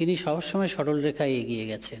হয়নি। তিনি সবসময় সরল রেখায় এগিয়ে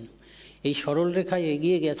গেছেন। এই সরল রেখায়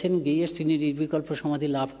এগিয়ে গেছেন, গিয়ে তিনি নির্বিকল্প সমাধি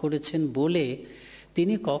লাভ করেছেন বলে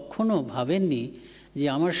তিনি কখনো ভাবেননি যে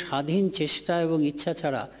আমার স্বাধীন চেষ্টা এবং ইচ্ছা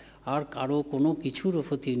ছাড়া আর কারো কোনো কিছুর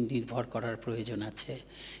প্রতি নির্ভর করার প্রয়োজন আছে।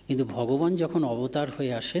 কিন্তু ভগবান যখন অবতার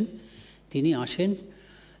হয়ে আসেন, তিনি আসেন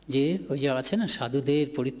যে ওই যে আছে না, সাধুদের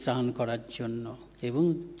পরিত্রাণ করার জন্য এবং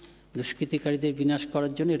দুষ্কৃতিকারীদের বিনাশ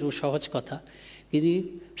করার জন্য। এটুকু সহজ কথা, কিন্তু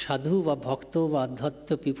সাধু বা ভক্ত বা আধ্যাত্ম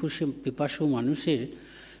পিপাসু মানুষের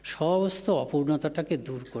সমস্ত অপূর্ণতাটাকে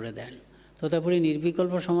দূর করে দেন। তথাপি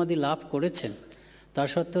নির্বিকল্প সমাধি লাভ করেছেন, তা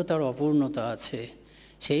সত্ত্বেও তার অপূর্ণতা আছে।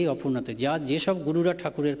 সেই অপূর্ণতা যেসব গুরুরা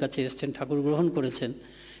ঠাকুরের কাছে এসছেন, ঠাকুর গ্রহণ করেছেন,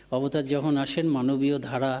 অবতার যখন আসেন মানবীয়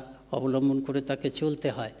ধারা অবলম্বন করে তাকে চলতে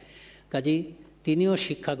হয়। কাজেই তিনিও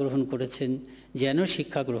শিক্ষা গ্রহণ করেছেন, যেন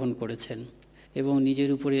শিক্ষা গ্রহণ করেছেন এবং নিজের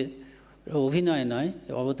উপরে অভিনয় নয়,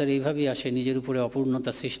 অবতার এইভাবেই আসে, নিজের উপরে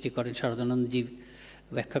অপূর্ণতা সৃষ্টি করেন। শারদানন্দজি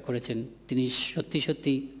ব্যাখ্যা করেছেন, তিনি সত্যি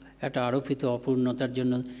সত্যি একটা আরোপিত অপূর্ণতার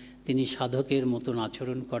জন্য তিনি সাধকের মতন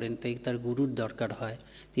আচরণ করেন, তাই তার গুরুর দরকার হয়,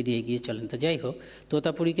 তিনি এগিয়ে চলেন। তা যাই হোক,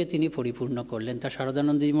 তোতাপুরীকে তিনি পরিপূর্ণ করলেন। তা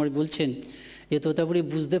শারদানন্দজি বলছেন যে তোতাপুরী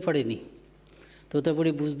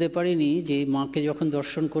বুঝতে পারেনি যে মাকে যখন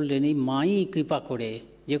দর্শন করলেন, এই মাই কৃপা করে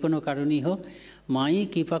যে কোনো কারণেই হোক, মাই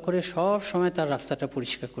কৃপা করে সব সময় তার রাস্তাটা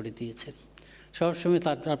পরিষ্কার করে দিয়েছেন। সব সময়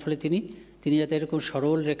তার ফলে তিনি যাতে এরকম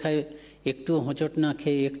সরল রেখায় একটু হোঁচট না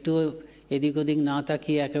খেয়ে, একটু এদিক ওদিক না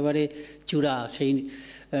তাকিয়ে একেবারে চূড়া সেই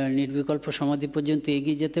নির্বিকল্প সমাধি পর্যন্ত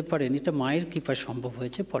এগিয়ে যেতে পারেন, এটা মায়ের কৃপায় সম্ভব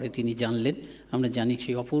হয়েছে। পরে তিনি জানলেন, আমরা জানি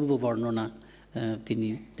সেই অপূর্ব বর্ণনা তিনি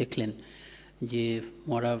দেখলেন যে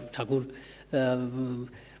মরা ঠাকুর,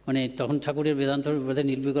 মানে তখন ঠাকুরের বেদান্ত বোধহয়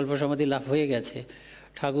নির্বিকল্প সমাধি লাভ হয়ে গেছে,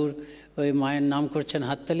 ঠাকুর ওই মায়ের নাম করছেন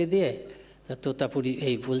হাততালি দিয়ে, তা তোতাপুরি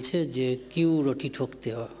এই বলছে যে কিউ রুটি ঠকতে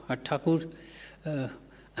হয়, আর ঠাকুর,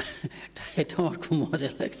 এটা আমার খুব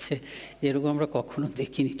মজা লাগছে, এরকম আমরা কখনো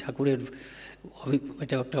দেখিনি ঠাকুরের,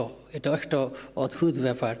 এটাও একটা অদ্ভুত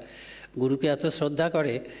ব্যাপার। গুরুকে এত শ্রদ্ধা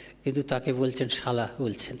করে কিন্তু তাকে বলছেন শালা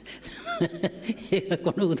বলছেন,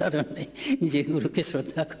 কোনো উদাহরণ নেই যে গুরুকে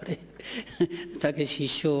শ্রদ্ধা করে তাকে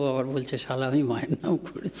শিষ্য আবার বলছে শালা, আমি মায়ের নাম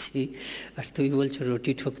করেছি আর তুই বলছো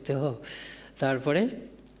রুটি ঠকতে হো। তারপরে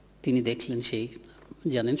তিনি দেখলেন, সেই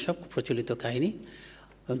জানেন সব প্রচলিত কাহিনী,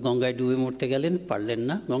 গঙ্গায় ডুবে মরতে গেলেন, পারলেন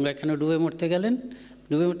না। গঙ্গায় কেন ডুবে মরতে গেলেন?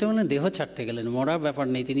 ডুবে মরতে গেলেন দেহ ছাড়তে গেলেন, মরার ব্যাপার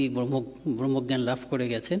নেই, তিনি ব্রহ্মজ্ঞান লাভ করে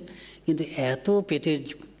গেছেন। কিন্তু এত পেটের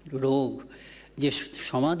রোগ যে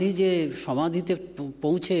সমাধিতে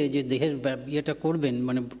পৌঁছে যে দেহের ইয়েটা করবেন,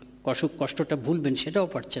 মানে কষ্টটা ভুলবেন, সেটাও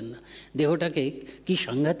পারছেন না। দেহটাকে কি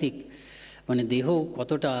সাংঘাতিক, মানে দেহ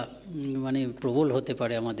কতটা মানে প্রবল হতে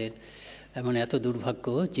পারে আমাদের, মানে এত দুর্ভাগ্য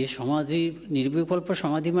যে নির্বিকল্প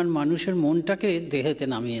সমাধিমান মানুষের মনটাকে দেহেতে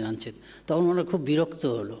নামিয়ে আনছেন। তখন ওনার খুব বিরক্ত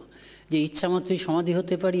হলো যে ইচ্ছামাত্রই সমাধি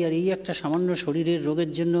হতে পারি, আর এই একটা সামান্য শরীরের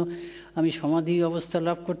রোগের জন্য আমি সমাধি অবস্থা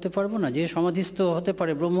লাভ করতে পারবো না। যে সমাধিস্থ হতে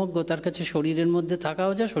পারে ব্রহ্মজ্ঞ, তার কাছে শরীরের মধ্যে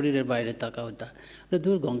থাকাও যা, শরীরের বাইরে থাকাও তা,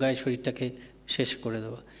 দূর গঙ্গায় শরীরটাকে শেষ করে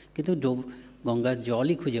দেবো। কিন্তু গঙ্গার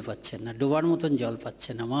জলই খুঁজে পাচ্ছেন না, ডোবার মতন জল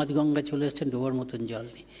পাচ্ছেন না, মাঝ গঙ্গা চলে এসছেন, ডোবার মতন জল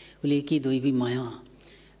নেই, বলে কি দৈবী মায়া।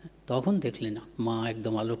 তখন দেখলেন মা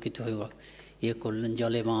একদম আলোকিত হয়ে ইয়ে করলেন,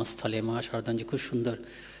 জলে মা স্থলে মা, শারদাঞ্জি খুব সুন্দর,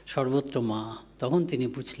 সর্বত্র মা। তখন তিনি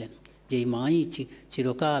বুঝলেন যে এই মাই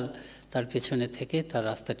চিরকাল তার পেছনে থেকে তার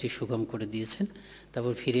রাস্তাটি সুগম করে দিয়েছেন।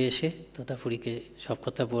 তারপর ফিরে এসে তোতাপুরীকে সব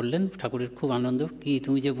কথা বললেন। ঠাকুরের খুব আনন্দ, কি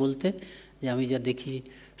তুমি যে বলতে যে আমি যা দেখি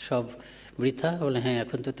সব বৃথা, বলে হ্যাঁ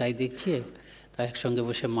এখন তো তাই দেখছি। তা একসঙ্গে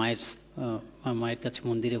বসে মায়ের কাছে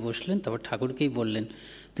মন্দিরে বসলেন। তারপর ঠাকুরকেই বললেন,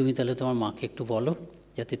 তুমি তাহলে তোমার মাকে একটু বলো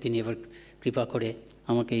যাতে তিনি এবার কৃপা করে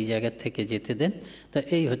আমাকে এই জায়গার থেকে যেতে দেন। তা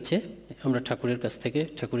এই হচ্ছে আমরা ঠাকুরের কাছ থেকে,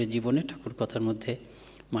 ঠাকুরের জীবনে ঠাকুর কথার মধ্যে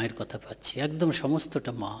মায়ের কথা পাচ্ছি, একদম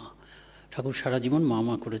সমস্তটা মা। ঠাকুর সারা জীবন মা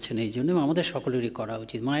মা করেছেন, এই জন্য আমাদের সকলেরই করা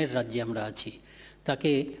উচিত। মায়ের রাজ্যে আমরা আছি,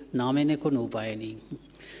 তাকে না মেনে কোনো উপায় নেই,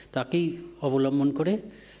 তাকেই অবলম্বন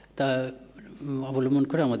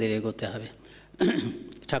করে আমাদের এগোতে হবে।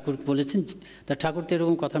 ঠাকুর বলেছেন, তা ঠাকুর তো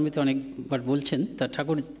এরকম কথার মধ্যে অনেকবার বলছেন। তা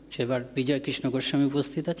ঠাকুর সেবার বিজয় কৃষ্ণ গোস্বামী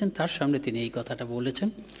উপস্থিত আছেন, তার সামনে তিনি এই কথাটা বলেছেন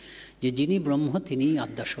যে যিনি ব্রহ্ম তিনিই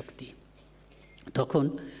আদ্যাশক্তি। তখন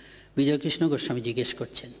বিজয় কৃষ্ণ গোস্বামী জিজ্ঞেস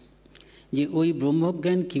করছেন যে ওই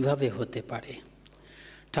ব্রহ্মজ্ঞান কিভাবে হতে পারে?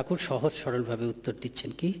 ঠাকুর সহজ সরলভাবে উত্তর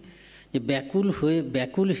দিচ্ছেন কি, যে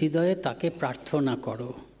ব্যাকুল হৃদয়ে তাকে প্রার্থনা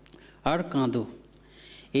করো আর কাঁদো,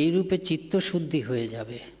 এই রূপে চিত্তশুদ্ধি হয়ে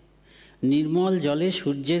যাবে। নির্মল জলে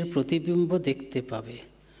সূর্যের প্রতিবিম্ব দেখতে পাবে।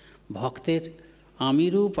 ভক্তের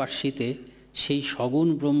আমিরূপ আশ্রিতে সেই সগুণ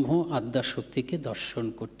ব্রহ্ম আদ্যাশক্তিকে দর্শন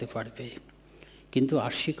করতে পারবে। কিন্তু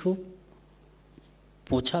আশি খুব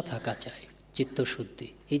পোছা থাকা চাই, চিত্তশুদ্ধি।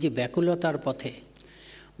 এই যে ব্যাকুলতার পথে,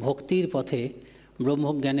 ভক্তির পথে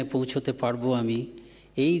ব্রহ্মজ্ঞানে পৌঁছতে পারবো আমি,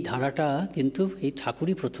 এই ধারাটা কিন্তু এই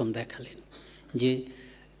ঠাকুরই প্রথম দেখালেন যে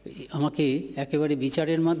আমাকে একেবারে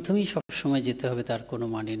বিচারের মাধ্যমেই সবসময় যেতে হবে তার কোনো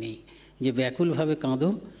মানে নেই। যে ব্যাকুলভাবে কাঁদো,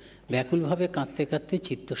 ব্যাকুলভাবে কাঁদতে কাঁদতে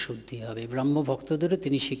চিত্তশুদ্ধি হবে। ব্রাহ্ম ভক্তদেরও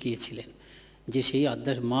তিনি শিখিয়েছিলেন যে সেই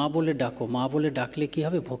মা বলে ডাকো, মা বলে ডাকলে কী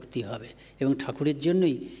হবে? ভক্তি হবে। এবং ঠাকুরের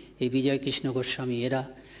জন্যই এই বিজয় কৃষ্ণ গোস্বামী এরা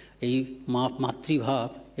এই মাতৃভাব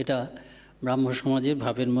এটা ব্রাহ্ম সমাজের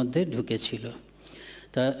ভাবের মধ্যে ঢুকেছিল।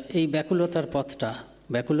 তা এই ব্যাকুলতার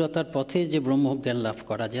পথে যে ব্রহ্মজ্ঞান লাভ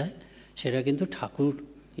করা যায় সেটা কিন্তু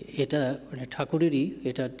ঠাকুরেরই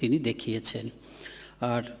এটা তিনি দেখিয়েছেন।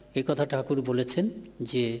 আর এই কথা ঠাকুর বলেছেন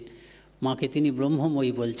যে মাকে তিনি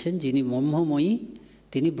ব্রহ্মময়ী বলছেন, যিনি ব্রহ্মময়ী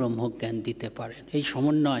তিনি ব্রহ্মজ্ঞান দিতে পারেন। এই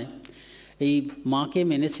সমন্বয়, এই মাকে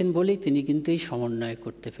মেনেছেন বলেই তিনি কিন্তু এই সমন্বয়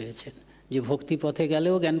করতে পেরেছেন যে ভক্তি পথে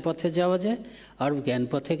গেলেও জ্ঞান পথে যাওয়া যায়, আর জ্ঞান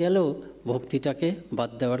পথে গেলেও ভক্তিটাকে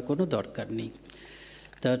বাদ দেওয়ার কোনো দরকার নেই।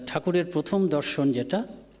 তা ঠাকুরের প্রথম দর্শন যেটা,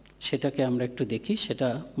 সেটাকে আমরা একটু দেখি। সেটা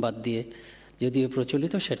বাদ দিয়ে, যদিও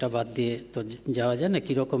প্রচলিত, সেটা বাদ দিয়ে তো যাওয়া যায় না।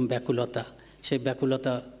 কীরকম ব্যাকুলতা, সেই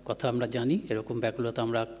ব্যাকুলতা কথা আমরা জানি। এরকম ব্যাকুলতা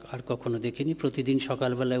আমরা আর কখনো দেখিনি। প্রতিদিন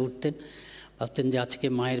সকালবেলায় উঠতেন, ভাবতেন যে আজকে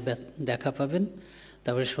মায়ের দেখা পাবেন,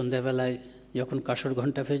 তারপরে সন্ধ্যাবেলায় যখন কাসর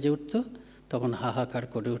ঘণ্টা ভেজে উঠত তখন হাহাকার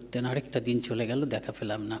করে উঠতেন, আরেকটা দিন চলে গেল, দেখা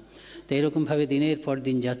পেলাম না। তো এরকমভাবে দিনের পর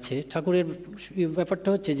দিন যাচ্ছে। ঠাকুরের ব্যাপারটা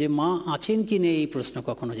হচ্ছে যে মা আছেন কি নেই এই প্রশ্ন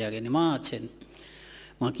কখনো জাগেনি। মা আছেন।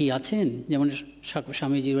 মা কি আছেন? যেমন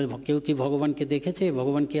স্বামীজি কেউ কি ভগবানকে দেখেছে,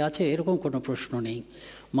 ভগবান কি আছে, এরকম কোনো প্রশ্ন নেই।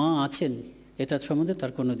 মা আছেন, এটার সম্বন্ধে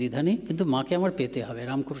তার কোনো দ্বিধা নেই। কিন্তু মাকে আমার পেতে হবে।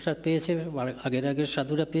 রামকৃষ্ণ পেয়েছে, আগের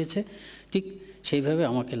সাধুরা পেয়েছে, ঠিক সেইভাবে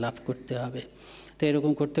আমাকে লাভ করতে হবে। তো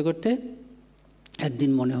এরকম করতে করতে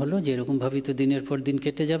একদিন মনে হলো যে এরকমভাবেই তো দিনের পর দিন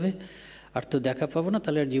কেটে যাবে, আর তো দেখা পাবো না,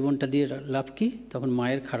 তাহলে আর জীবনটা দিয়ে লাভ কী? তখন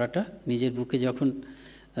মায়ের খাড়াটা নিজের বুকে যখন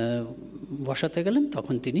বসাতে গেলেন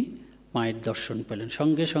তখন তিনি মায়ের দর্শন পেলেন।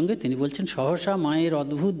 সঙ্গে সঙ্গে তিনি বলছেন, সহসা মায়ের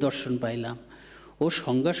অদ্ভুত দর্শন পাইলাম ও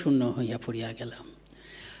সংজ্ঞাশূন্য হইয়া পড়িয়া গেলাম।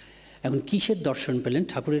 এখন কিসের দর্শন পেলেন?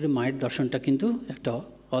 ঠাকুরের মায়ের দর্শনটা কিন্তু একটা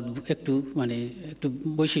একটু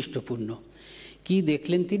বৈশিষ্ট্যপূর্ণ। কি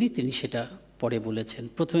দেখলেন তিনি সেটা পরে বলেছেন।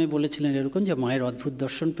 প্রথমে বলেছিলেন এরকম যে মায়ের অদ্ভুত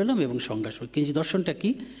দর্শন পেলাম এবং সংজ্ঞাশূন্য। কিন্তু দর্শনটা কি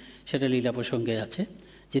সেটা লীলা প্রসঙ্গে আছে,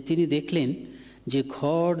 যে তিনি দেখলেন যে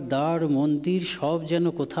ঘর দ্বার মন্দির সব যেন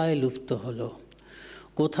কোথায় লুপ্ত হলো,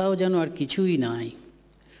 কোথাও যেন আর কিছুই নাই।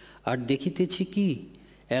 আর দেখিতেছি কি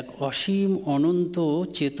এক অসীম অনন্ত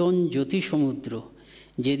চেতন জ্যোতি সমুদ্র,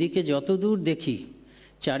 যেদিকে যতদূর দেখি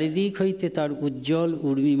চারিদিক হইতে তার উজ্জ্বল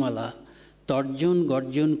উর্মিমালা তর্জন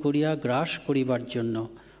গর্জন করিয়া গ্রাস করিবার জন্য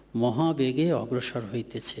মহাবেগে অগ্রসর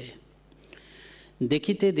হইতেছে।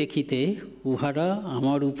 দেখিতে দেখিতে উহারা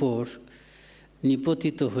আমার উপর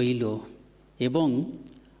নিপতিত হইল এবং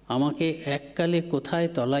আমাকে এককালে কোথায়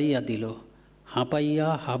তলাইয়া দিল। হাঁপাইয়া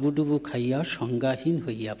হাবুডুবু খাইয়া সংজ্ঞাহীন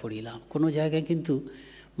হইয়া পড়িলাম। কোনো জায়গায় কিন্তু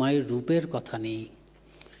মায়ের রূপের কথা নেই।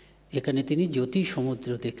 এখানে তিনি জ্যোতি সমুদ্র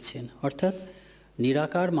দেখছেন, অর্থাৎ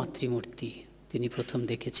নিরাকার মাতৃমূর্তি তিনি প্রথম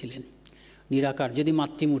দেখেছিলেন। নিরাকার যদি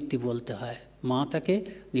মাতৃমূর্তি বলতে হয়, মা তাকে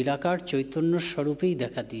নিরাকার চৈতন্য স্বরূপেই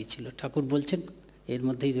দেখা দিয়েছিল। ঠাকুর বলছেন এর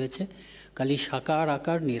মধ্যেই রয়েছে খালি সাকার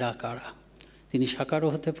আকার নিরাকারা। তিনি সাকারও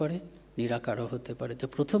হতে পারে, নিরাকারও হতে পারে। তো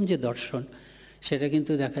প্রথম যে দর্শন সেটা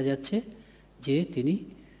কিন্তু দেখা যাচ্ছে যে তিনি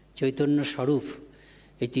চৈতন্য স্বরূপ,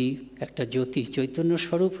 এটি একটা জ্যোতি, চৈতন্য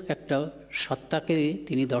স্বরূপ একটা সত্তাকে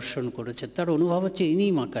তিনি দর্শন করেছেন। তার অনুভব হচ্ছে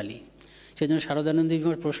ইনিই মা কালী। সেজন্য শারদানন্দজি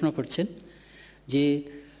প্রশ্ন করছেন যে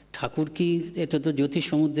ঠাকুর কি, এটা তো জ্যোতি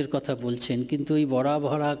সমুদ্রের কথা বলছেন, কিন্তু ওই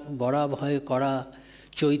বড়া ভয় করা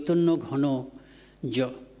চৈতন্য ঘন,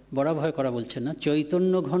 বড়া ভয় করা বলছেন না,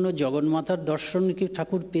 চৈতন্য ঘন জগন্মাতার দর্শন কি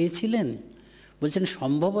ঠাকুর পেয়েছিলেন? বলছেন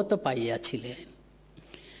সম্ভবত পাইয়াছিলেন।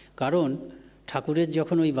 কারণ ঠাকুরের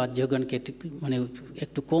যখন ওই বাহ্যজ্ঞান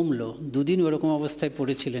একটু কমলো, দুদিন ওরকম অবস্থায়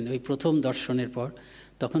পড়েছিলেন ওই প্রথম দর্শনের পর,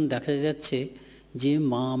 তখন দেখা যাচ্ছে যে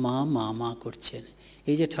মা মা মা মা করছেন।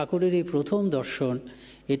 এই যে ঠাকুরের এই প্রথম দর্শন,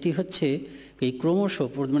 এটি হচ্ছে এই ক্রমশ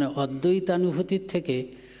অদ্বৈতানুভূতির থেকে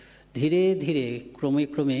ধীরে ধীরে ক্রমে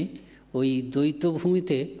ক্রমে ওই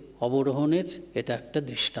দ্বৈতভূমিতে অবরোহণের এটা একটা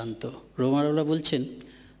দৃষ্টান্ত। রোমারোলা বলছেন,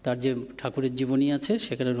 তার যে ঠাকুরের জীবনী আছে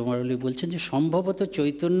সেখানে রোমারোলি বলছেন যে সম্ভবত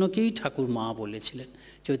চৈতন্যকেই ঠাকুর মা বলেছিলেন।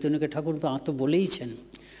 চৈতন্যকে ঠাকুর মা তো বলেইছেন,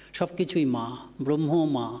 সব কিছুই মা, ব্রহ্ম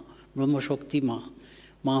মা, ব্রহ্মশক্তি মা,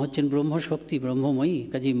 মা হচ্ছেন ব্রহ্মশক্তি ব্রহ্মময়ী,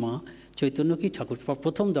 কাজেই মা। চৈতন্যকেই ঠাকুর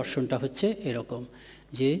প্রথম দর্শনটা হচ্ছে এরকম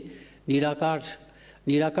যে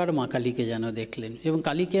নিরাকার মা কালীকে যেন দেখলেন। এবং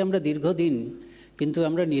কালীকে আমরা দীর্ঘদিন কিন্তু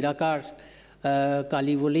আমরা নিরাকার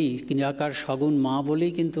কালী বলেই, নিরাকার সগুণ মা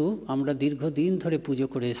বলেই কিন্তু আমরা দীর্ঘদিন ধরে পুজো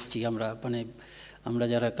করে এসেছি। আমরা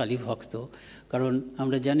যারা কালী ভক্ত, কারণ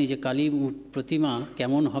আমরা জানি যে কালী প্রতিমা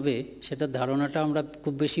কেমন হবে সেটার ধারণাটা আমরা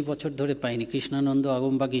খুব বেশি বছর ধরে পাইনি। কৃষ্ণানন্দ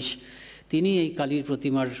আগমবাগীশ তিনি এই কালীর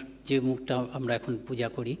প্রতিমার যে মুখটা আমরা এখন পূজা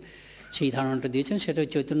করি সেই ধারণাটা দিয়েছেন, সেটা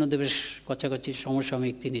চৈতন্যদেবের কাছাকাছি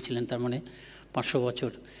সমসাময়িক তিনি ছিলেন। তার মানে 500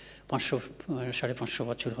 বছর, 500-550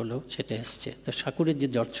 বছর হলো সেটা এসছে। তো ঠাকুরের যে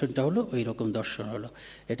দর্শনটা হলো ওই রকম দর্শন হলো।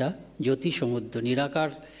 এটা জ্যোতি সমুদ্র, নিরাকার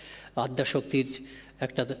আদ্যাশক্তির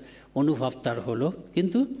একটা অনুভব তার হলো।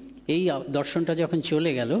 কিন্তু এই দর্শনটা যখন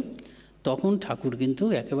চলে গেল তখন ঠাকুর কিন্তু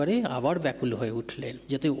একেবারে আবার ব্যাকুল হয়ে উঠলেন,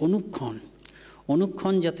 যাতে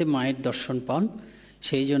অনুক্ষণ যাতে মায়ের দর্শন পান,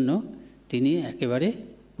 সেই জন্য তিনি একেবারে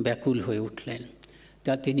ব্যাকুল হয়ে উঠলেন।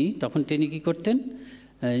 তখন তিনি কী করতেন,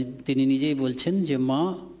 তিনি নিজেই বলছেন যে মা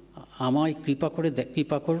আমায় কৃপা করে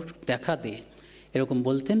দেখা দে, এরকম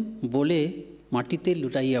বলতেন। বলে মাটিতে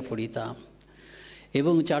লুটাইয়া পড়িতাম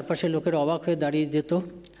এবং চারপাশে লোকের অবাক হয়ে দাঁড়িয়ে যেত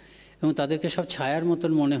এবং তাদেরকে সব ছায়ার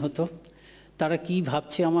মতন মনে হতো। তারা কি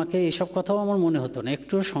ভাবছে আমাকে, এসব কথাও আমার মনে হতো না,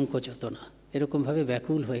 একটুও সংকোচ হতো না। এরকমভাবে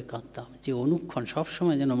ব্যাকুল হয়ে কাঁদতাম যে অনুক্ষণ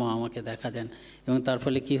সবসময় যেন মা আমাকে দেখা দেন। এবং তার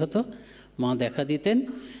ফলে কী হতো, মা দেখা দিতেন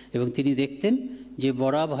এবং তিনি দেখতেন যে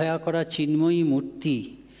বড়া ভয়া করা চিন্ময়ী মূর্তি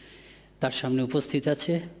তার সামনে উপস্থিত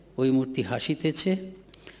আছে। ওই মূর্তি হাসিতেছে,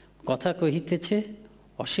 কথা কহিতেছে,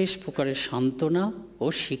 অশেষ প্রকারের সান্ত্বনা ও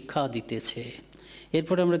শিক্ষা দিতেছে।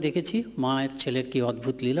 এরপরে আমরা দেখেছি মায়ের ছেলের কি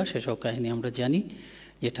অদ্ভুত লীলা, সেসব কাহিনী আমরা জানি।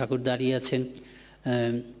 যে ঠাকুর দাঁড়িয়ে আছেন,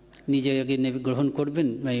 নিজে আগে গ্রহণ করবেন,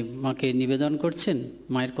 মাকে নিবেদন করছেন,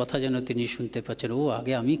 মায়ের কথা যেন তিনি শুনতে পাচ্ছেন। ও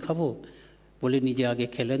আগে আমি খাবো বলে নিজে আগে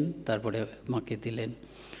খেলেন, তারপরে মাকে দিলেন।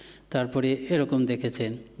 তারপরে এরকম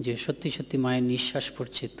দেখেছেন যে সত্যি সত্যি মায়ের নিঃশ্বাস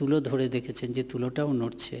পড়ছে, তুলো ধরে দেখেছেন যে তুলোটাও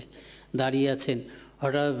নড়ছে। দাঁড়িয়ে আছেন,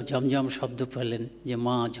 হঠাৎ ঝমঝম শব্দ পেলেন যে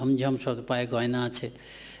মা, ঝমঝম শব্দ, পায়ে গয়না আছে,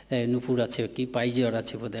 নুপুর আছে, কি পাইজর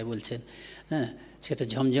আছে বোধহয় বলছেন, হ্যাঁ, সেটা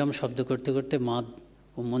ঝমঝম শব্দ করতে করতে মা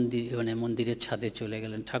মন্দিরের ছাদে চলে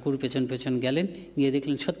গেলেন। ঠাকুর পেছন পেছন গেলেন, গিয়ে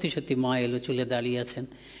দেখলেন সত্যি সত্যি মা এলো চুলে দাঁড়িয়ে আছেন।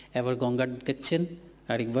 এবার গঙ্গার দেখছেন,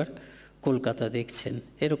 আরেকবার কলকাতা দেখছেন।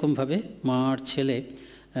 এরকমভাবে মার ছেলে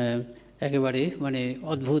একেবারে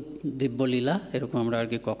অদ্ভুত দিব্যলীলা, এরকম আমরা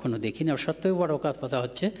আগে কখনো দেখিনি। আর সবথেকে বড় কথা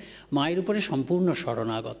হচ্ছে মায়ের উপরে সম্পূর্ণ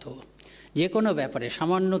শরণাগত, যে কোনো ব্যাপারে,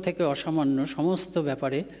 সামান্য থেকে অসামান্য সমস্ত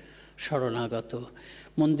ব্যাপারে শরণাগত।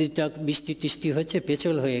 মন্দিরটা বৃষ্টি টিষ্টি হয়েছে,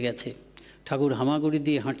 পেছল হয়ে গেছে, ঠাকুর হামাগুড়ি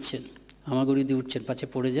দিয়ে হাঁটছেন, হামাগুড়ি দিয়ে উঠছেন, পাছে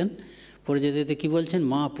পড়ে যান। পড়ে যেতে যেতে কী বলছেন,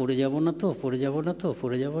 মা পড়ে যাব না তো, পড়ে যাব না তো,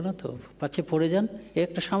 পড়ে যাব না তো, পাছে পড়ে যান। এ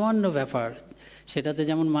একটা সামান্য ব্যাপার, সেটাতে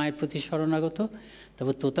যেমন মায়ের প্রতি শরণাগত।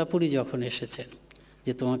 তারপর তোতাপুরি যখন এসেছেন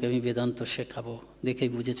যে তোমাকে আমি বেদান্ত শেখাবো, দেখেই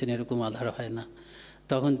বুঝেছেন এরকম আধার হয় না,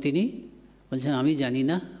 তখন তিনি বলছেন আমি জানি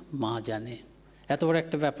না, মা জানে। এত বড়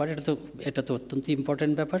একটা ব্যাপার, এটা তো অত্যন্ত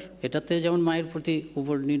ইম্পর্ট্যান্ট ব্যাপার। এটাতে যেমন মায়ের প্রতি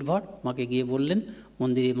উপর নির্ভর, মাকে গিয়ে বললেন,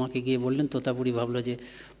 মন্দিরে মাকে গিয়ে বললেন। তোতাপুরি ভাবলো যে,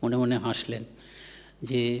 মনে মনে হাসলেন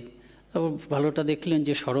যে ভালোটা দেখলেন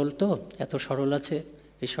যে সরল, তো এত সরল আছে,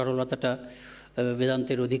 এই সরলতাটা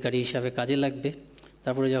বেদান্তের অধিকারী হিসাবে কাজে লাগবে।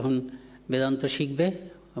 তারপরে যখন বেদান্ত শিখবে,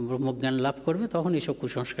 ব্রহ্মজ্ঞান লাভ করবে, তখন এইসব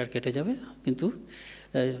কুসংস্কার কেটে যাবে। কিন্তু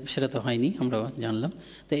সেটা তো হয়নি, আমরা জানলাম।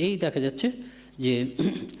 তো এই দেখা যাচ্ছে যে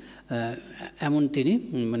এমন তিনি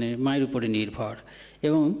মায়ের উপরে নির্ভর।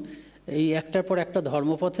 এবং এই একটার পর একটা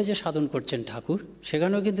ধর্মপথে যে সাধন করছেন ঠাকুর,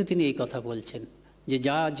 সেখানেও কিন্তু তিনি এই কথা বলছেন যে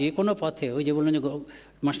যে কোনো পথে, ওই যে বললেন যে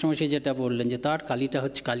মাস্টারমশাই যেটা বললেন যে তার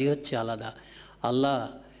কালী হচ্ছে আলাদা, আল্লাহ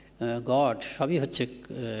গড সবই হচ্ছে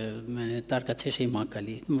তার কাছে সেই মা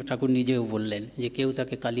কালী। ঠাকুর নিজেও বললেন যে কেউ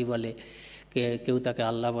তাকে কালী বলে, কেউ তাকে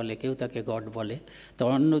আল্লাহ বলে, কেউ তাকে গড বলে। তো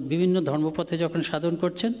অন্য বিভিন্ন ধর্মপথে যখন সাধন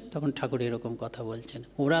করছেন, তখন ঠাকুর এরকম কথা বলছেন,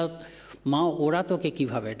 ওরা তোকে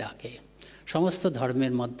কিভাবে ডাকে। সমস্ত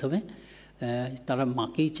ধর্মের মাধ্যমে তারা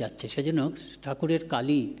মাকেই চাচ্ছে। সেজন্য ঠাকুরের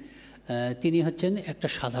কালী তিনি হচ্ছেন একটা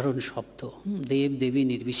সাধারণ শব্দ, দেব দেবী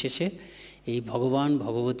নির্বিশেষে, এই ভগবান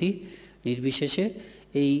ভগবতী নির্বিশেষে,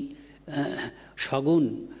 এই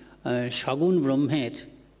সগুণ ব্রহ্মের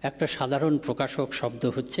একটা সাধারণ প্রকাশক শব্দ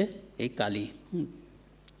হচ্ছে এই কালী।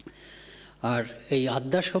 আর এই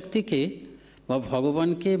আদ্যাশক্তিকে বা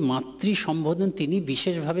ভগবানকে মাতৃ সম্বোধন তিনি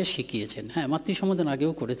বিশেষভাবে শিখিয়েছেন। হ্যাঁ, মাতৃ সম্বোধন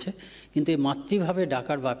আগেও করেছে, কিন্তু এই মাতৃভাবে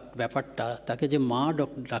ডাকার ব্যাপারটা, তাকে যে মা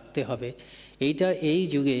ডাকতে হবে, এইটা এই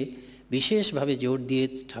যুগে বিশেষভাবে জোর দিয়ে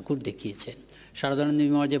ঠাকুর দেখিয়েছেন। সারদানন্দ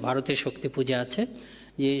যে ভারতের শক্তি পূজা আছে,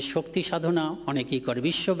 যে শক্তি সাধনা অনেকেই করে,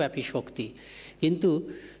 বিশ্বব্যাপী শক্তি, কিন্তু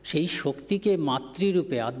সেই শক্তিকে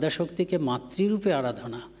মাতৃরূপে, আদ্যাশক্তিকে মাতৃরূপে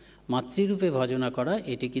আরাধনা, মাতৃরূপে ভজনা করা,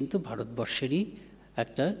 এটি কিন্তু ভারতবর্ষেরই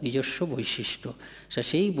একটা নিজস্ব বৈশিষ্ট্য।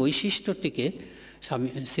 সেই বৈশিষ্ট্যটিকে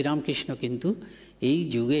শ্রীরামকৃষ্ণ কিন্তু এই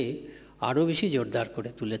যুগে আরও বেশি জোরদার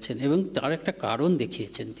করে তুলেছেন এবং তার একটা কারণ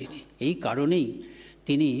দেখিয়েছেন তিনি। এই কারণেই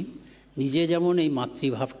তিনি নিজে যেমন এই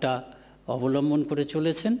মাতৃভাবটা অবলম্বন করে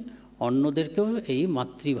চলেছেন, অন্যদেরকেও এই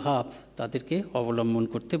মাতৃভাব তাদেরকে অবলম্বন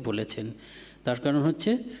করতে বলেছেন। তার কারণ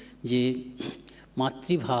হচ্ছে যে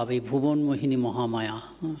মাতৃভাব, এই ভুবন মোহিনী মহামায়া,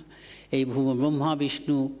 এই ব্রহ্মা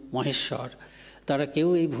বিষ্ণু মহেশ্বর, তারা কেউ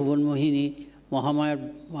এই ভুবন মোহিনী মহামায়ার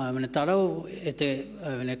তারাও এতে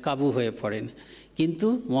কাবু হয়ে পড়েন। কিন্তু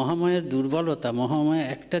মহামায়ার দুর্বলতা, মহামায়া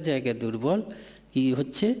একটা জায়গায় দুর্বল, কি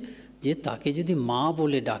হচ্ছে যে তাকে যদি মা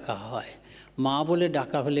বলে ডাকা হয়, মা বলে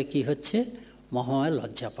ডাকা হলে কি হচ্ছে, মহামায়া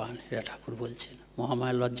লজ্জা পান। এরা ঠাকুর বলছেন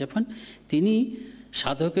মহামায়া লজ্জা পান। তিনি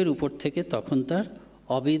সাধকের উপর থেকে তখন তার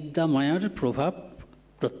অবিদ্যা মায়ার প্রভাব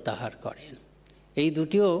প্রত্যাহার করেন। এই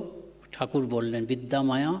দুটিও ঠাকুর বললেন, বিদ্যা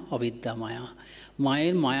মায়া অবিদ্যা মায়া।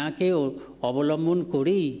 মায়ের মায়াকে অবলম্বন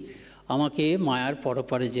করেই আমাকে মায়ার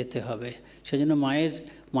পরপারে যেতে হবে। সেজন্য মায়ের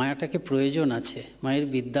মায়াটাকে প্রয়োজন আছে, মায়ের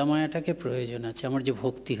বিদ্যা মায়াটাকে প্রয়োজন আছে। আমার যে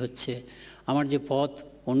ভক্তি হচ্ছে, আমার যে পথ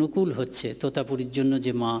অনুকূল হচ্ছে, তোতাপুরীর জন্য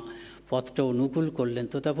যে মা পথটা অনুকূল করলেন,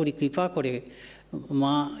 তোতাপুরী কৃপা করে,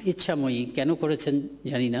 মা ইচ্ছাময়ী, কেন করেছেন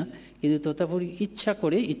জানি না, কিন্তু তোতাপুরী ইচ্ছা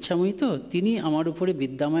করে, ইচ্ছাময়ী তো, তিনি আমার উপরে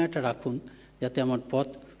বিদ্যামায়াটা রাখুন যাতে আমার পথ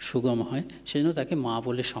সুগম হয়, সেজন্য তাকে মা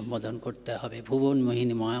বলে সম্বোধন করতে হবে। ভুবন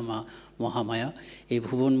মোহিনী মহামায়া, এই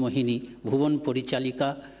ভুবন মোহিনী, ভুবন পরিচালিকা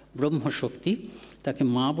ব্রহ্মশক্তি, তাকে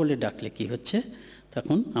মা বলে ডাকলে কি হচ্ছে,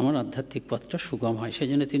 তখন আমার আধ্যাত্মিক পথটা সুগম হয়। সেই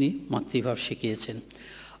জন্য তিনি মাতৃভাব শিখিয়েছেন।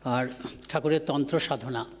 আর ঠাকুরের তন্ত্র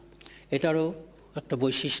সাধনা, এটারও একটা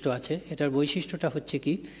বৈশিষ্ট্য আছে। এটার বৈশিষ্ট্যটা হচ্ছে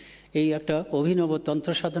কি, এই একটা অভিনব তন্ত্র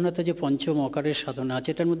সাধনাতে যে পঞ্চম অকারের সাধনা আছে,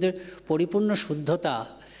 এটার মধ্যে পরিপূর্ণ শুদ্ধতা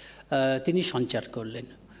তিনি সঞ্চার করলেন।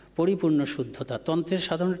 পরিপূর্ণ শুদ্ধতা। তন্ত্রের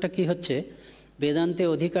সাধনাটা কি হচ্ছে, বেদান্তে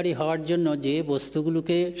অধিকারী হওয়ার জন্য যে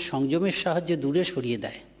বস্তুগুলোকে সংযমের সাহায্যে দূরে সরিয়ে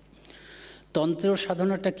দেয়। তন্ত্র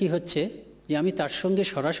সাধনাটা কি হচ্ছে, যে আমি তার সঙ্গে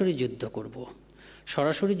সরাসরি যুদ্ধ করব।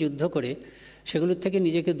 সরাসরি যুদ্ধ করে সেগুলোর থেকে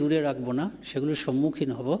নিজেকে দূরে রাখবো না, সেগুলোর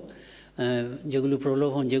সম্মুখীন হব। যেগুলো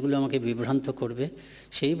প্রলোভন, যেগুলো আমাকে বিভ্রান্ত করবে,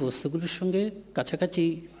 সেই বস্তুগুলোর সঙ্গে কাছাকাছি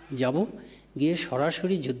যাব, গিয়ে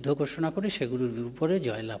সরাসরি যুদ্ধ ঘোষণা করে সেগুলোর উপরে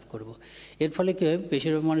জয়লাভ করব। এর ফলে কী হয়,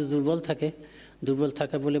 বেশিরভাগ মানুষ দুর্বল থাকে। দুর্বল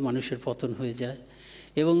থাকা বলে মানুষের পতন হয়ে যায়।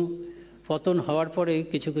 এবং পতন হওয়ার পরে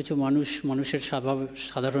কিছু কিছু মানুষের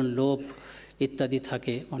সাধারণ লোভ ইত্যাদি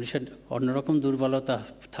থাকে, মানুষের অন্যরকম দুর্বলতা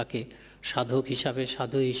থাকে, সাধু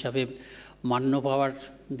হিসাবে মান্য পাওয়ার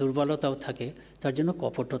দুর্বলতাও থাকে, তার জন্য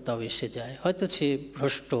কপটতাও এসে যায়। হয়তো সে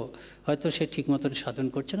ভ্রষ্ট, হয়তো সে ঠিক মতন সাধন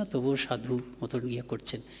করছে না, তবুও সাধু মতন ইয়ে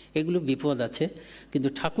করছেন। এগুলো বিপদ আছে। কিন্তু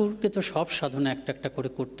ঠাকুরকে তো সব সাধনা একটা একটা করে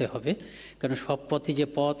করতে হবে, কারণ সব পথই যে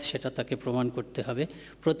পথ সেটা তাকে প্রমাণ করতে হবে।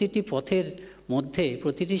 প্রতিটি পথের মধ্যে,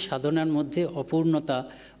 প্রতিটি সাধনার মধ্যে অপূর্ণতা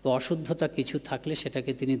বা অশুদ্ধতা কিছু থাকলে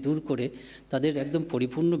সেটাকে তিনি দূর করে তাদের একদম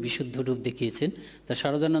পরিপূর্ণ বিশুদ্ধ রূপ দেখিয়েছেন। তা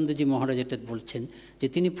শারদানন্দজি মহারাজ এটা বলছেন যে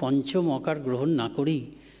তিনি পঞ্চম অকার গ্রহণ না করেই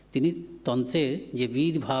তিনি তন্ত্রের যে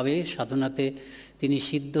বীরভাবে সাধনাতে তিনি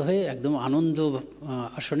সিদ্ধ হয়ে একদম আনন্দ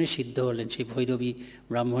আসনে সিদ্ধ হলেন। সেই ভৈরবী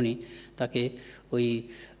ব্রাহ্মণী তাকে ওই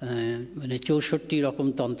 64 রকম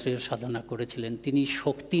তন্ত্রের সাধনা করেছিলেন। তিনি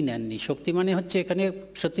শক্তি নেননি। শক্তি মানে হচ্ছে এখানে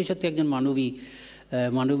সত্যি সত্যি একজন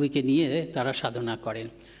মানবীকে নিয়ে তারা সাধনা করেন।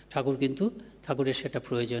 ঠাকুরের সেটা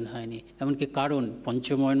প্রয়োজন হয়নি। এমনকি কারণ,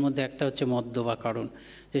 পঞ্চময়ের মধ্যে একটা হচ্ছে মদ্য বা কারণ,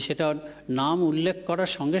 যে সেটার নাম উল্লেখ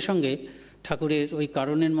করার সঙ্গে সঙ্গে ঠাকুরের ওই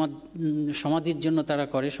কারণের সমাধির জন্য তারা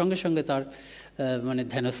করে, সঙ্গে সঙ্গে তার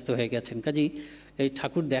ধ্যানস্থ হয়ে গেছেন। কাজেই এই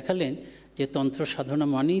ঠাকুর দেখালেন যে তন্ত্র সাধনা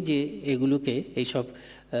মানেই যে এগুলোকে, এইসব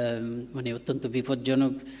অত্যন্ত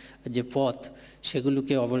বিপজ্জনক যে পথ,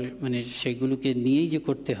 সেগুলোকে নিয়েই যে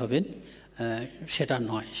করতে হবে সেটা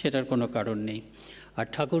নয়, সেটার কোনো কারণ নেই। আর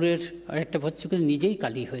ঠাকুরের আরেকটা হচ্ছে নিজেই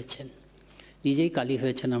কালী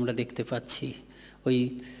হয়েছেন আমরা দেখতে পাচ্ছি।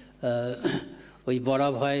 ওই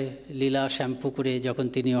বরাভয় লীলা শ্যাম্পু করে যখন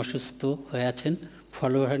তিনি অসুস্থ হয়ে আছেন,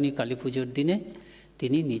 ফলহারিণী কালী পুজোর দিনে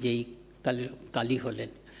তিনি নিজেই কালী হলেন।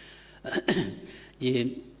 যে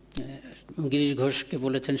গিরিশ ঘোষকে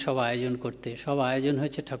বলেছেন সব আয়োজন করতে, সব আয়োজন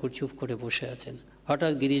হয়েছে, ঠাকুর চুপ করে বসে আছেন।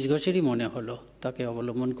 হঠাৎ গিরিশ ঘোষেরই মনে হলো, তাকে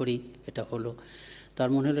অবলম্বন করেই এটা হলো, তার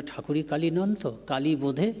মনে হলো ঠাকুরই কালী নন তো। কালী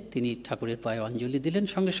বোধে তিনি ঠাকুরের পায়ে অঞ্জলি দিলেন।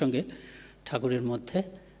 সঙ্গে সঙ্গে ঠাকুরের মধ্যে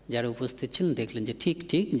যারা উপস্থিত ছিলেন দেখলেন যে ঠিক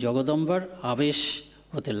জগদম্বার আবেশ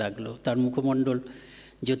হতে লাগলো। তার মুখমণ্ডল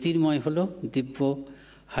জ্যোতির্ময় হলো, দিব্য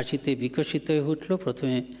হাসিতে বিকশিত হয়ে উঠল।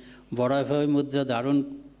 প্রথমে বরাভয় মুদ্রা ধারণ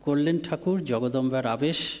করলেন ঠাকুর, জগদম্বার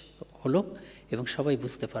আবেশ হলো এবং সবাই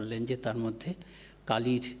বুঝতে পারলেন যে তার মধ্যে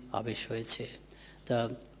কালীর আবেশ হয়েছে। তা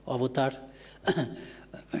অবতার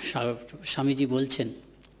স্বামীজি বলছেন,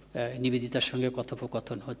 নিবেদিতার সঙ্গে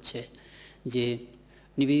কথোপকথন হচ্ছে, যে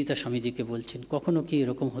নিবেদিতা স্বামীজিকে বলছেন, কখনো কি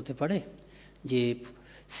এরকম হতে পারে যে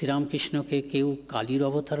শ্রীরামকৃষ্ণকে কেউ কালীর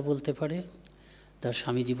অবতার বলতে পারে? তার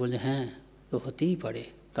স্বামীজি বললেন, হ্যাঁ, তো হতেই পারে,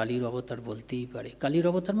 কালীর অবতার বলতেই পারে। কালীর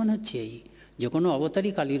অবতার মানে হচ্ছে এই, যে কোনো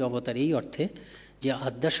অবতারই কালীর অবতার, এই অর্থে যে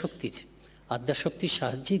আদ্যাশক্তির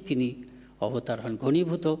সাহায্যেই তিনি অবতার হন।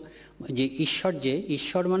 ঘনীভূত যে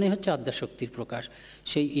ঈশ্বর মানে হচ্ছে আদ্যাশক্তির প্রকাশ,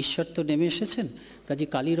 সেই ঈশ্বর তো নেমে এসেছেন। কাজে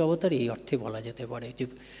কালীর অবতার এই অর্থে বলা যেতে পারে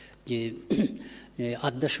যে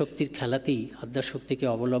আদ্যাশক্তির খেলাতেই, আদ্যাশক্তিকে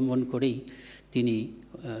অবলম্বন করেই তিনি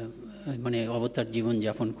অবতার জীবন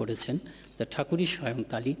যাপন করেছেন। তা ঠাকুরই স্বয়ং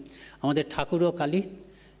কালী। আমাদের ঠাকুরও কালী,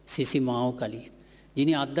 শ্রী মাও কালী।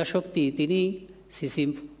 যিনি আদ্যাশক্তি তিনি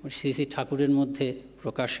শ্রী ঠাকুরের মধ্যে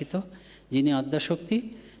প্রকাশিত, যিনি আদ্যাশক্তি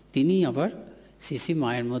তিনি আবার শ্রী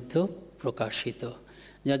মায়ের মধ্যেও প্রকাশিত।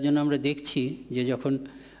 যার জন্য আমরা দেখছি যে যখন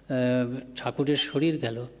ঠাকুরের শরীর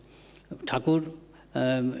গেল,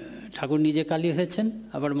 ঠাকুর নিজে কালী হয়েছেন,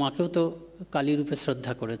 আবার মাকেও তো কালী রূপে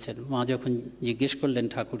শ্রদ্ধা করেছেন। মা যখন জিজ্ঞেস করলেন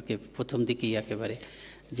ঠাকুরকে প্রথম দিকেই একেবারে,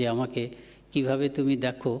 যে আমাকে কিভাবে তুমি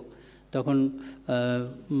দেখো, তখন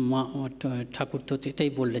ঠাকুর তো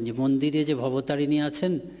এটাই বললেন যে মন্দিরে যে ভবতারিণী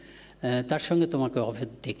আছেন তার সঙ্গে তোমাকে অভেদ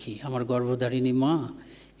দেখি, আমার গর্ভধারিণী মা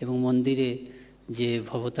এবং মন্দিরে যে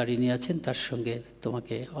ভবতারিণী আছেন তার সঙ্গে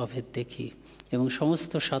তোমাকে অভেদ দেখি। এবং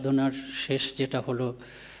সমস্ত সাধনার শেষ যেটা হলো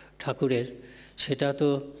ঠাকুরের, সেটা তো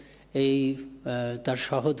এই তার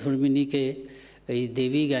সহধর্মিণীকে এই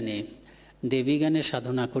দেবীজ্ঞানে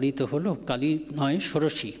সাধনা করিত হলো। কালী নয়,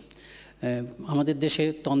 ষোড়শী। আমাদের দেশে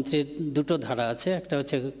তন্ত্রের দুটো ধারা আছে, একটা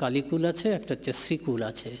হচ্ছে কালীকুল আছে, একটা হচ্ছে শ্রীকুল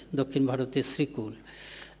আছে, দক্ষিণ ভারতে শ্রীকুল।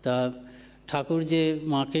 তা ঠাকুর যে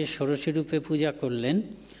মাকে ষোড়শী রূপে পূজা করলেন,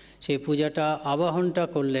 সেই পূজাটা আবাহনটা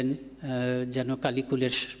করলেন যেন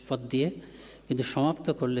কালীকুলের পদ দিয়ে, কিন্তু সমাপ্ত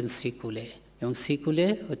করলেন শ্রীকুলে। এবং শ্রীকুলে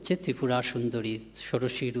হচ্ছে ত্রিপুরা সুন্দরী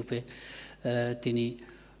ষোড়শী রূপে তিনি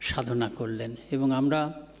সাধনা করলেন। এবং আমরা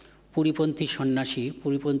পুরীপন্থী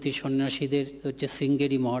সন্ন্যাসীদের হচ্ছে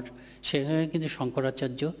শৃঙ্গেরি মঠ, সেখানে কিন্তু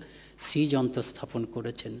শঙ্করাচার্য শ্রীযন্ত্র স্থাপন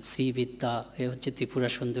করেছেন। শ্রীবিদ্যা এ হচ্ছে ত্রিপুরা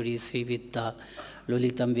সুন্দরী, শ্রীবিদ্যা,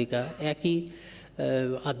 ললিতাম্বিকা একই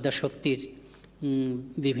আদ্যাশক্তির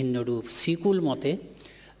বিভিন্ন রূপ। শ্রীকুল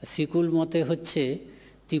মতে হচ্ছে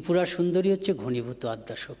ত্রিপুরা সুন্দরী হচ্ছে ঘনীভূত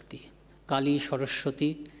আদ্যাশক্তি, কালী সরস্বতী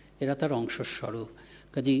এরা তার অংশস্বরূপ।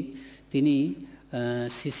 কাজী তিনি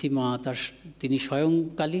শ্রীমা তিনি স্বয়ং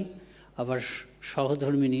কালী, আবার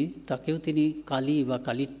সহধর্মিণী তাকেও তিনি কালী বা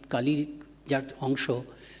কালীর যার অংশ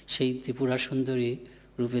সেই ত্রিপুরা সুন্দরী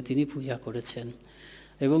রূপে তিনি পূজা করেছেন।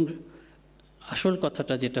 এবং আসল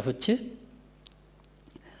কথাটা যেটা হচ্ছে,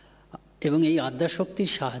 এবং এই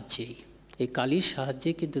আদ্যাশক্তির সাহায্যেই, এই কালীর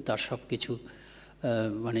সাহায্যেই কিন্তু তার সব কিছু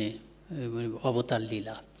মানে অবতার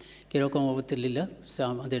লীলা। কীরকম অবতার লীলা?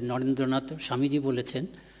 আমাদের নরেন্দ্রনাথ স্বামীজি বলেছেন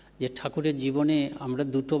যে ঠাকুরের জীবনে আমরা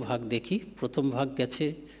দুটো ভাগ দেখি। প্রথম ভাগ গেছে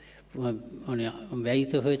মানে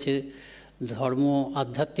ব্যয়িত হয়েছে ধর্ম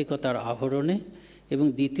আধ্যাত্মিকতার আহরণে, এবং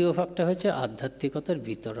দ্বিতীয় ভাগটা হয়েছে আধ্যাত্মিকতার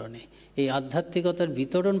বিতরণে। এই আধ্যাত্মিকতার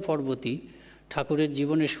বিতরণ পর্বটি ঠাকুরের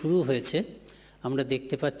জীবনে শুরু হয়েছে আমরা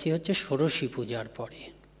দেখতে পাচ্ছি হচ্ছে ষোড়শী পূজার পরে।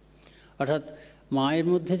 অর্থাৎ মায়ের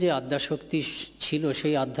মধ্যে যে আদ্যাশক্তি ছিল,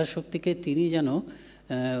 সেই আদ্যাশক্তিকে তিনি যেন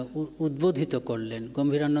উদ্বোধিত করলেন।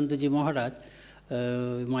 গম্ভীরানন্দজি মহারাজ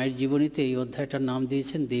মায়ের জীবনীতে এই অধ্যায়টার নাম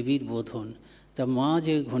দিয়েছেন দেবীর বোধন। তা মা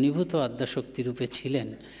যে ঘনীভূত আদ্যাশক্তি রূপে ছিলেন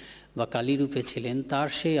বা কালী রূপে ছিলেন, তার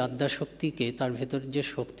সেই আদ্যাশক্তিকে, তার ভেতর যে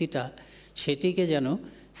শক্তিটা, সেটিকে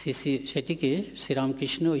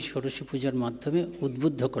শ্রীরামকৃষ্ণ ওই ষোড়শী পূজার মাধ্যমে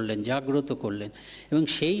উদ্বুদ্ধ করলেন, জাগ্রত করলেন। এবং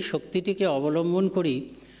সেই শক্তিটিকে অবলম্বন করেই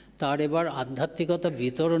তার এবার আধ্যাত্মিকতা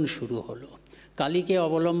বিতরণ শুরু হলো। কালীকে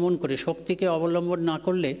অবলম্বন করে, শক্তিকে অবলম্বন না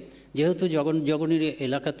করলে, যেহেতু জগনীর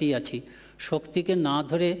এলাকাতেই আছি, শক্তিকে না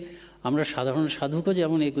ধরে আমরা সাধারণ সাধুকও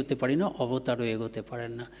যেমন এগোতে পারি না, অবতারও এগোতে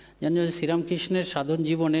পারেন না। যেন শ্রীরামকৃষ্ণের সাধন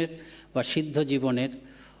জীবনের বা সিদ্ধ জীবনের,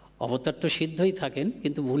 অবতার তো সিদ্ধই থাকেন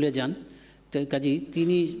কিন্তু ভুলে যান। কাজেই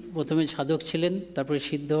তিনি প্রথমে সাধক ছিলেন, তারপরে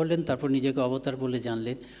সিদ্ধ হলেন, তারপর নিজেকে অবতার বলে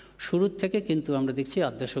জানলেন। শুরুর থেকে কিন্তু আমরা দেখছি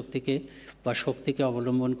আদ্যাশক্তিকে বা শক্তিকে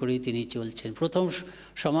অবলম্বন করেই তিনি চলছেন। প্রথম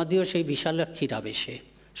সমাধিও সেই বিশালাক্ষীর আবেশে,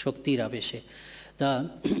 শক্তির আবেশে। তা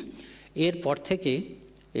এরপর থেকে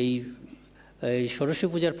এই ষোড়শী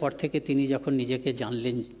পূজার পর থেকে তিনি যখন নিজেকে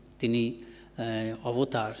জানলেন তিনি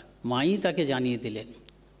অবতার, মাই তাকে জানিয়ে দিলেন,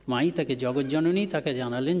 মাই তাকে, জগজ্জননী তাকে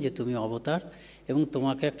জানালেন যে তুমি অবতার এবং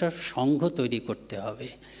তোমাকে একটা সংঘ তৈরি করতে হবে।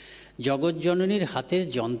 জগজ্জননীর হাতের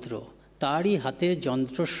যন্ত্র, তারই হাতের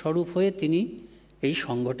যন্ত্রস্বরূপ হয়ে তিনি এই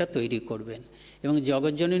সংঘটা তৈরি করবেন। এবং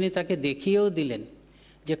জগজ্জননী তাকে দেখিয়েও দিলেন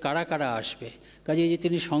যে কারা কারা আসবে। কাজে যে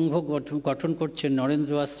তিনি সংঘ গঠন করছেন,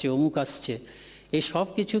 নরেন্দ্র আসছে, অমুক আসছে, এই সব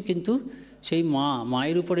কিছু কিন্তু সেই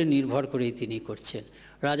মায়ের উপরে নির্ভর করেই তিনি করছেন।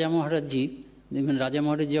 রাজা মহারাজজি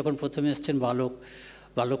যখন প্রথমে এসছেন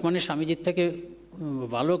বালক মানে স্বামীজির থেকে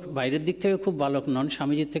বালক, বাইরের দিক থেকে খুব বালক নন,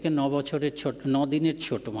 স্বামীজির থেকে 9 দিনের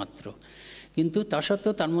ছোট মাত্র, কিন্তু তা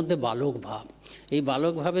সত্ত্বেও তার মধ্যে বালক ভাব। এই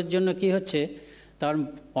বালক ভাবের জন্য কি হচ্ছে, তার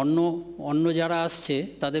অন্য যারা আসছে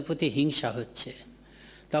তাদের প্রতি হিংসা হচ্ছে।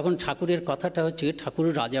 তখন ঠাকুরের কথাটা হচ্ছে, ঠাকুর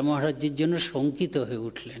রাজা মহারাজজির জন্য শঙ্কিত হয়ে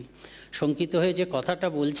উঠলেন। শঙ্কিত হয়ে যে কথাটা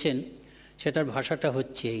বলছেন সেটার ভাষাটা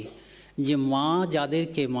হচ্ছে এই যে, মা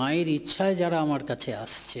যাদেরকে, মায়ের ইচ্ছায় যারা আমার কাছে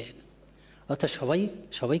আসছেন, অর্থাৎ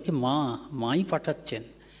সবাইকে মাই পাঠাচ্ছেন।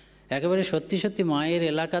 একেবারে সত্যি সত্যি মায়ের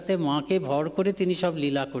এলাকাতে মাকে ভর করে তিনি সব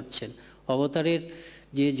লীলা করছেন। অবতারের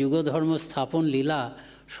যে যুগধর্ম স্থাপন লীলা,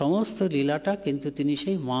 সমস্ত লীলাটা কিন্তু তিনি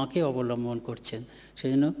সেই মাকে অবলম্বন করছেন। সেই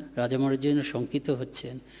জন্য রাজা মহারাজের জন্য শঙ্কিত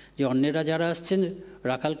হচ্ছেন যে অন্যেরা যারা আসছেন,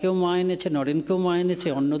 রাখালকেও মা এনেছেন, নরেনকেও মা এনেছে,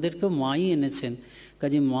 অন্যদেরকেও মাই এনেছেন।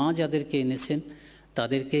 কাজে মা যাদেরকে এনেছেন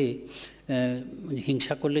তাদেরকে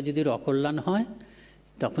হিংসা করলে যদি অকল্যাণ হয়,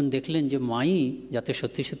 তখন দেখলেন যে মাই যাতে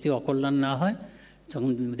সত্যি সত্যি অকল্যাণ না হয়, তখন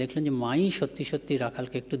দেখলেন যে মাই সত্যি সত্যি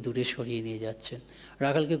রাখালকে একটু দূরে সরিয়ে নিয়ে যাচ্ছেন।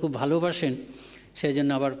 রাখালকে খুব ভালোবাসেন, সেই জন্য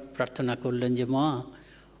আবার প্রার্থনা করলেন যে মা,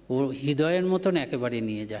 ও হৃদয়ের মতন একেবারে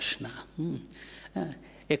নিয়ে যাস না,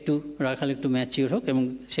 একটু রাখাল একটু ম্যাচিওর হোক, এবং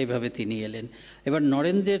সেইভাবে তিনি এলেন। এবার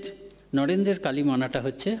নরেন্দ্রের কালী মানাটা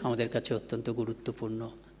হচ্ছে আমাদের কাছে অত্যন্ত গুরুত্বপূর্ণ।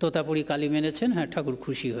 তোতাপুরি কালী মেনেছেন, হ্যাঁ ঠাকুর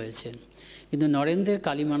খুশি হয়েছেন। কিন্তু নরেন্দ্রের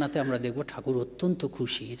কালী মানাতে আমরা দেখব ঠাকুর অত্যন্ত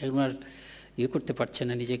খুশি, এটা আর ইয়ে করতে পারছেন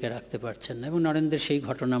না, নিজেকে রাখতে পারছেন না। এবং নরেন্দ্রের সেই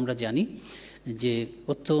ঘটনা আমরা জানি যে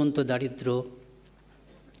অত্যন্ত দারিদ্র,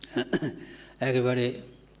 একেবারে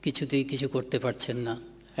কিছুতেই কিছু করতে পারছেন না,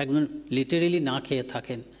 একদম লিটারেলি না খেয়ে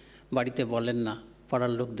থাকেন, বাড়িতে বলেন না,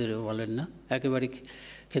 পাড়ার লোকদেরও বলেন না, একেবারে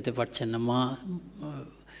খেতে পারছেন না, মা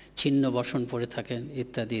ছিন্ন বসন পড়ে থাকেন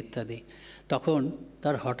ইত্যাদি ইত্যাদি। তখন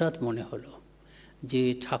তার হঠাৎ মনে হলো যে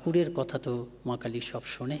ঠাকুরের কথা তো মা কালী সব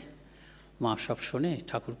শোনে, মা সব শোনে,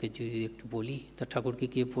 ঠাকুরকে যদি একটু বলি। তা ঠাকুরকে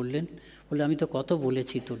গিয়ে বললেন, বলে আমি তো কত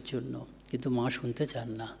বলেছি তোর জন্য, কিন্তু মা শুনতে চান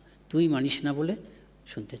না, তুই মানিস না বলে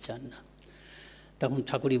শুনতে চান না। তখন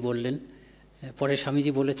ঠাকুরই বললেন, পরে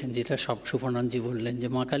স্বামীজি বলেছেন, যেটা সব সুবর্ণানন্দজি বললেন, যে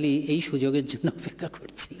মা কালী এই সুযোগের জন্য অপেক্ষা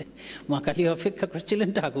করছিলেন, মা কালী অপেক্ষা করছিলেন,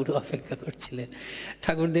 ঠাকুরও অপেক্ষা করছিলেন।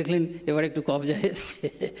 ঠাকুর দেখলেন এবার একটু কবজায় এসছে,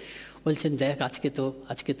 বলছেন দেখ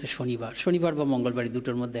আজকে তো শনিবার বা মঙ্গলবার,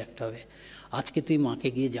 দুটোর মধ্যে একটা হবে, আজকে তুই মাকে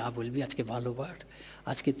গিয়ে যা বলবি, আজকে ভালোবার,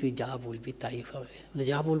 আজকে তুই যা বলবি তাই হবে। বলে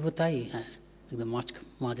যা বলবো তাই? হ্যাঁ, একদম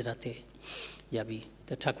মাঝরাতে যাবি।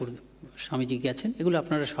 তা ঠাকুর স্বামীজি গেছেন, এগুলো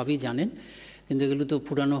আপনারা সবই জানেন, কিন্তু এগুলো তো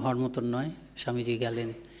পুরানো হওয়ার মতন নয়। স্বামীজি গেলেন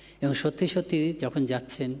এবং সত্যি সত্যি যখন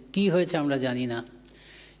যাচ্ছেন, কি হয়েছে আমরা জানি না,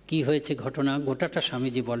 কি হয়েছে ঘটনা গোটাটা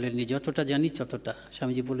স্বামীজি বলেননি, যতটা জানি ততটা।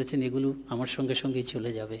 স্বামীজি বলেছেন এগুলো আমার সঙ্গে সঙ্গেই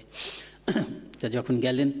চলে যাবে। তা যখন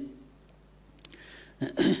গেলেন,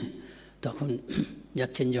 তখন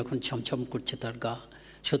যাচ্ছেন, যখন ছমছম করছে তার গা,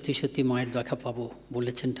 সত্যি সত্যি মায়ের দেখা পাবো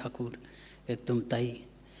বলেছেন ঠাকুর, একদম তাই।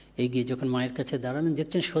 এগিয়ে যখন মায়ের কাছে দাঁড়ালেন,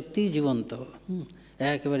 দেখছেন সত্যিই জীবন্ত,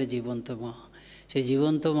 একেবারে জীবন্ত মা। সেই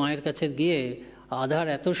জীবন্ত মায়ের কাছে গিয়ে আধার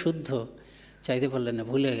এত শুদ্ধ, চাইতে পারলেন না,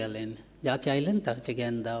 ভুলে গেলেন। যা চাইলেন তা হচ্ছে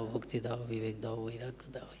জ্ঞান দাও, ভক্তি দাও, বিবেক দাও, বৈরাগ্য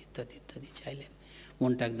দাও, ইত্যাদি ইত্যাদি চাইলেন।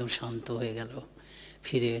 মনটা একদম শান্ত হয়ে গেল।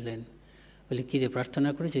 ফিরে এলেন, বলে কী রে প্রার্থনা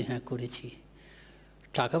করেছিস? হ্যাঁ করেছি।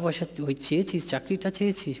 টাকা পয়সা ওই চেয়েছিস, চাকরিটা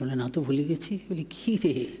চেয়েছিস? বলে না তো ভুলে গেছি। বলি কী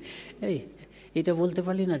রে, এই এটা বলতে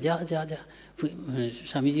পারলি না? যা যা যা।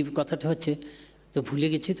 স্বামীজির কথাটা হচ্ছে, তো ভুলে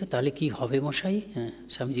গেছি তো তাহলে কি হবে মশাই? হ্যাঁ,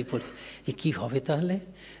 স্বামীজি বলে যে কী হবে তাহলে,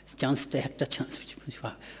 একটা চান্স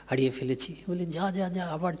হারিয়ে ফেলেছি। বলে যা যা যা,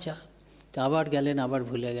 আবার যা। তা আবার গেলেন, আবার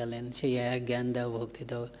ভুলে গেলেন। সেই এক জ্ঞান দাও, ভক্তি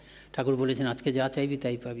দাও। ঠাকুর বলেছেন আজকে যা চাইবি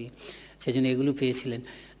তাই পাবি, সেই জন্য এগুলো পেয়েছিলেন।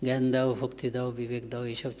 জ্ঞান দাও, ভক্তি দাও, বিবেক দাও,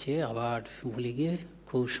 এইসব চেয়ে আবার ভুলে গিয়ে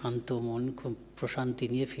খুব শান্ত মন, খুব প্রশান্তি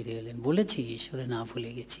নিয়ে ফিরে এলেন। বলেছিস? বলে না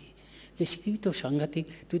ভুলে গেছি। কি তো সাংঘাতিক,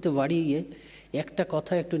 তুই তো বাড়ি গিয়ে একটা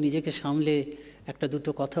কথা একটু নিজেকে সামলে একটা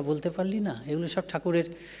দুটো কথা বলতে পারলি না? এগুলো সব ঠাকুরের,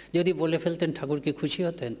 যদি বলে ফেলতেন ঠাকুরকে খুশি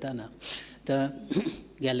হতেন, তা না। তা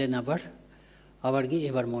গেলেন আবার গিয়ে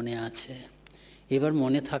এবার মনে আছে। এবার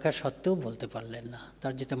মনে থাকা সত্ত্বেও বলতে পারলেন না।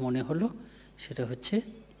 তার যেটা মনে হলো সেটা হচ্ছে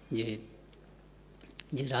যে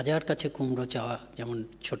রাজার কাছে কুমড়ো চাওয়া, যেমন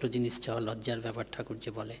ছোট জিনিস চাওয়া লজ্জার ব্যাপার, ঠাকুর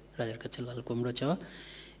যে বলে রাজার কাছে লাল কুমড়ো চাওয়া,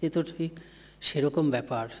 এ তো ঠিক সেরকম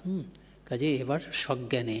ব্যাপার। কাজে এবার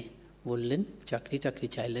সজ্ঞানে বললেন, চাকরি টাকরি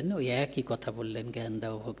চাইলেন, ওই একই কথা বললেন, জ্ঞান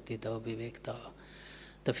দাও, ভক্তি দাও, বিবেক দাও।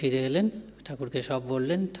 তো ফিরে এলেন, ঠাকুরকে সব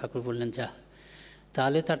বললেন। ঠাকুর বললেন যা,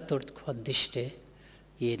 তাহলে তোর অদৃষ্টে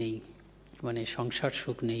ইয়ে নেই, মানে সংসার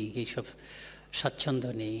সুখ নেই, এইসব স্বাচ্ছন্দ্য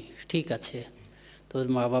নেই, ঠিক আছে। তোর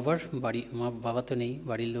মা বাবা তো নেই,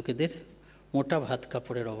 বাড়ির লোকেদের মোটা ভাত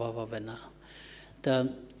কাপড়ের অভাব হবে না। তা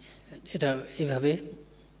এটা এভাবে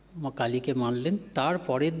মা কালীকে মানলেন। তার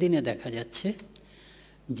পরের দিনে দেখা যাচ্ছে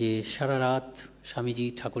যে সারা রাত স্বামীজি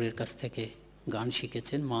ঠাকুরের কাছ থেকে গান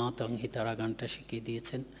শিখেছেন। মা তংহি তারা গানটা শিখিয়ে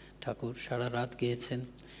দিয়েছেন। ঠাকুর সারা রাত গেয়েছেন,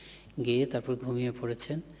 গেয়ে তারপর ঘুমিয়ে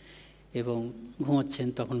পড়েছেন এবং ঘুমোচ্ছেন।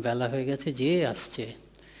 তখন বেলা হয়ে গেছে। যে আসছে,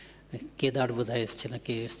 কেদার বোধহয় এসছে না,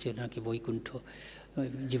 কে এসছে নাকি বৈকুণ্ঠ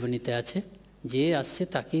জীবনীতে আছে, যে আসছে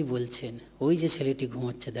তাকেই বলছেন, ওই যে ছেলেটি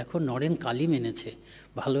ঘুমোচ্ছে দেখো, নরেন কালী মেনেছে,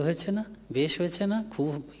 ভালো হয়েছে না, বেশ হয়েছে না, খুব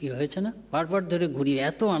ইয়ে হয়েছে না। বারবার ধরে ঘুরিয়ে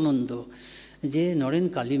এত আনন্দ যে নরেন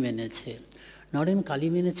কালী মেনেছে। নরেন কালী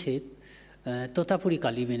মেনেছে, তোতাপুরি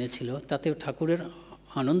কালী মেনেছিল, তাতেও ঠাকুরের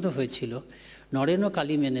আনন্দ হয়েছিল। নরেনও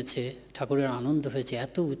কালী মেনেছে, ঠাকুরের আনন্দ হয়েছে,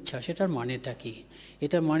 এত উচ্ছ্বাস। এটার মানেটা কি?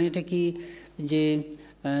 এটার মানেটা কি যে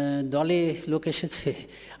দলে লোক এসেছে?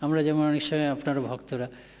 আমরা যেমন অনেক সময় আপনারা ভক্তরা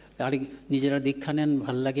আর নিজেরা দীক্ষা নেন,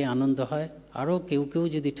 ভাল লাগে, আনন্দ হয়, আরও কেউ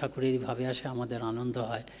যদি ঠাকুরের ভাবে আসে আমাদের আনন্দ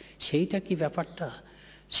হয়। সেইটা কি ব্যাপারটা?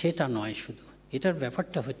 সেটা নয় শুধু। এটার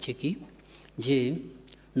ব্যাপারটা হচ্ছে কি, যে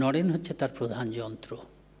নরেন হচ্ছে তার প্রধান যন্ত্র।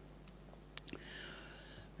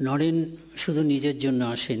 নরেন শুধু নিজের জন্য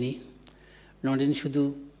আসেনি, নরেন শুধু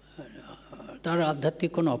তার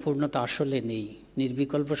আধ্যাত্মিক কোনো অপূর্ণতা আসলে নেই।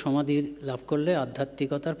 নির্বিকল্প সমাধি লাভ করলে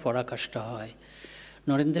আধ্যাত্মিকতার পরাকাষ্ঠা হয়।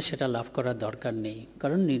 নরেন্দ্রের সেটা লাভ করার দরকার নেই,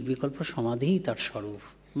 কারণ নির্বিকল্প সমাধিই তার স্বরূপ।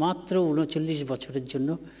 মাত্র ৩৯ বছরের জন্য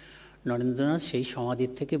নরেন্দ্রনাথ সেই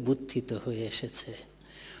সমাধির থেকে বুদ্ধিত হয়ে এসেছে।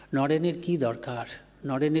 নরেনের কি দরকার,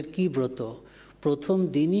 নরেনের কি ব্রত? প্রথম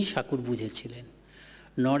দিনই ঠাকুর বুঝেছিলেন।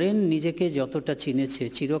 নরেন নিজেকে যতটা চিনেছে,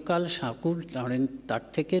 চিরকাল ঠাকুর নরেন তার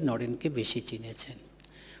থেকে নরেনকে বেশি চিনেছেন।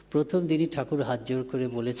 প্রথম দিনই ঠাকুর হাত জোর করে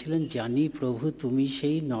বলেছিলেন, জানি প্রভু তুমি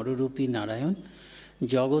সেই নররূপী নারায়ণ,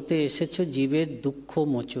 জগতে এসেছ জীবের দুঃখ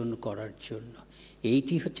মোচন করার জন্য।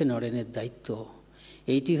 এইটি হচ্ছে নরেনের দায়িত্ব,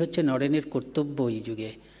 এইটি হচ্ছে নরেনের কর্তব্য এই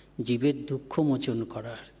যুগে, জীবের দুঃখ মোচন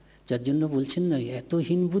করার। যার জন্য বলছেন না, এত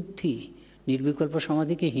হীন বুদ্ধি, নির্বিকল্প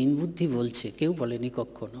সমাধিকে হীন বুদ্ধি বলছে, কেউ বলেনি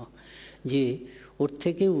কখনো যে ওর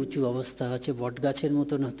থেকে উঁচু অবস্থা আছে, বটগাছের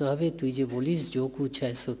মতন হতে হবে। তুই যে বলিস যো কুছ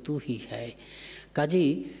হ্যায় সো তু হি হ্যায়। কাজেই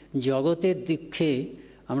জগতের দুঃখে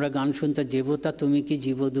আমরা গান শুনতে, দেবতা তুমি কি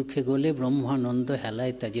জীব দুঃখে গোলে, ব্রহ্মানন্দ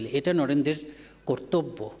হেলায় তাজিলে। এটা নরেন্দ্রের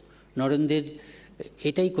কর্তব্য, নরেন্দ্রের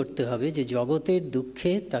এটাই করতে হবে যে জগতের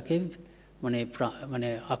দুঃখে তাকে মানে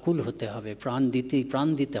আকুল হতে হবে, প্রাণ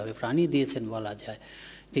দিতে হবে, প্রাণই দিয়েছেন বলা যায়,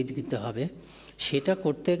 দিতে হবে। সেটা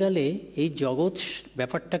করতে গেলে এই জগৎ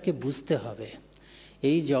ব্যাপারটাকে বুঝতে হবে।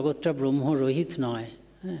 এই জগৎটা ব্রহ্মরহিত নয়,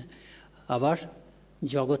 হ্যাঁ, আবার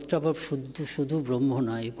জগৎটা আবার শুধু ব্রহ্ম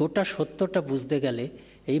নয়, গোটা সত্যটা বুঝতে গেলে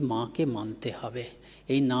এই মাকে মানতে হবে।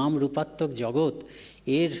 এই নাম রূপাত্মক জগৎ,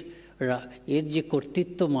 এর যে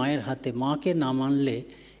কর্তৃত্ব মায়ের হাতে, মাকে না মানলে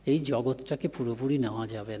এই জগৎটাকে পুরোপুরি নেওয়া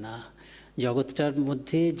যাবে না। জগৎটার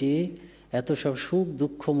মধ্যে যে এত সব সুখ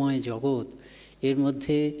দুঃখময় জগৎ, এর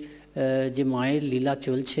মধ্যে যে মায়ের লীলা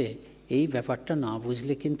চলছে, এই ব্যাপারটা না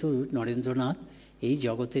বুঝলে কিন্তু নরেন্দ্রনাথ এই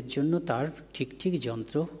জগতের জন্য তার ঠিক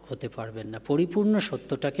যন্ত্র হতে পারবেন না, পরিপূর্ণ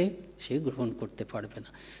সত্যটাকে সে গ্রহণ করতে পারবে না।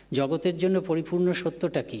 জগতের জন্য পরিপূর্ণ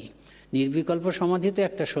সত্যটা কি? নির্বিকল্প সমাধিতে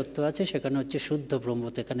একটা সত্য আছে, সেখানে হচ্ছে শুদ্ধ ব্রহ্ম,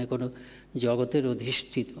 এখানে কোনো জগতের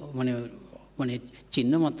অধিষ্ঠিত মানে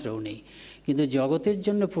চিহ্নমাত্রও নেই। কিন্তু জগতের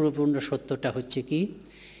জন্য পরিপূর্ণ সত্যটা হচ্ছে কি?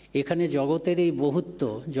 এখানে জগতের এই বহুত্ব,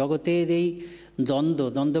 জগতের এই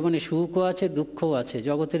দ্বন্দ্ব মানে সুখও আছে দুঃখও আছে,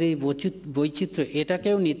 জগতের এই বৈচিত্র্য,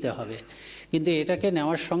 এটাকেও নিতে হবে। কিন্তু এটাকে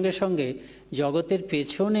নেওয়ার সঙ্গে সঙ্গে জগতের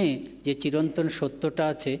পেছনে যে চিরন্তন সত্যটা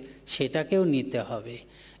আছে সেটাকেও নিতে হবে।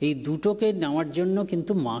 এই দুটোকে নেওয়ার জন্য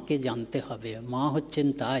কিন্তু মাকে জানতে হবে। মা হচ্ছেন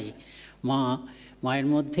তাই, মায়ের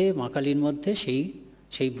মধ্যে, মা কালীর মধ্যে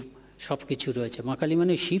সেই সব কিছু রয়েছে। মা কালী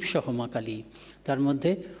মানে শিবসহ মা কালী, তার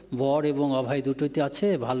মধ্যে বর এবং অভয় দুটোই আছে,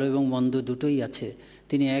 ভালো এবং মন্দ দুটোই আছে।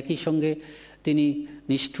 তিনি একই সঙ্গে তিনি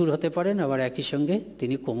নিষ্ঠুর হতে পারেন, আবার একই সঙ্গে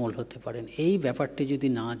তিনি কোমল হতে পারেন। এই ব্যাপারটি যদি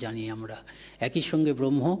না জানি আমরা, একই সঙ্গে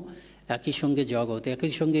ব্রহ্ম, একই সঙ্গে জগৎ,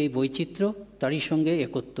 একই সঙ্গে এই বৈচিত্র্য, তারই সঙ্গে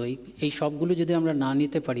একত্ব, এই সবগুলো যদি আমরা না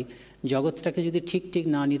নিতে পারি, জগৎটাকে যদি ঠিক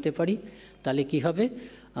না নিতে পারি, তাহলে কি হবে?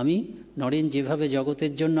 আমি নরেন যেভাবে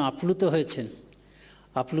জগতের জন্য আপ্লুত হয়েছেন,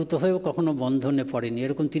 আপ্লুত হয়েও কখনো বন্ধনে পড়েনি,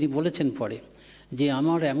 এরকম তিনি বলেছেন পরে, যে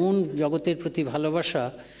আমার এমন জগতের প্রতি ভালোবাসা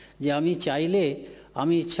যে আমি চাইলে,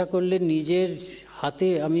 আমি ইচ্ছা করলে নিজের হাতে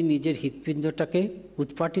আমি নিজের হৃৎপিণ্ডটাকে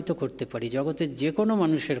উৎপাটিত করতে পারি জগতের যে কোনো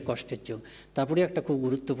মানুষের কষ্টের জন্য। তারপরে একটা খুব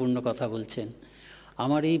গুরুত্বপূর্ণ কথা বলছেন,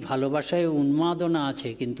 আমার এই ভালোবাসায় উন্মাদনা আছে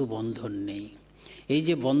কিন্তু বন্ধন নেই। এই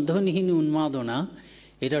যে বন্ধনহীন উন্মাদনা,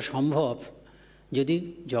 এটা সম্ভব যদি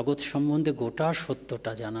জগৎ সম্বন্ধে গোটা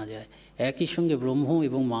সত্যটা জানা যায়, একই সঙ্গে ব্রহ্ম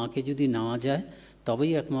এবং মাকে যদি নেওয়া যায়,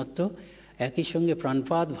 তবেই একমাত্র একই সঙ্গে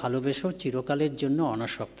প্রাণপাত ভালোবেসেও চিরকালের জন্য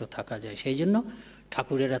অনাসক্ত থাকা যায়। সেই জন্য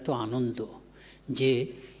ঠাকুরের এত আনন্দ যে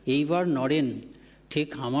এইবার নরেন ঠিক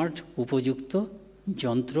আমার উপযুক্ত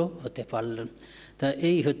যন্ত্র হতে পারলেন। তা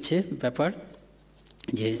এই হচ্ছে ব্যাপার।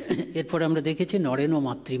 যে এরপরে আমরা দেখেছি নরেনও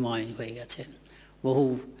মাতৃময় হয়ে গেছেন, বহু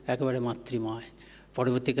একেবারে মাতৃময়।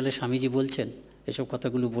 পরবর্তীকালে স্বামীজি বলছেন, এসব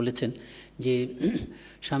কথাগুলো বলেছেন, যে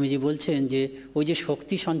স্বামীজি বলছেন যে ওই যে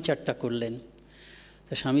শক্তি সঞ্চারটা করলেন,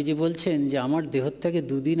 তা স্বামীজি বলছেন যে আমার দেহর থেকে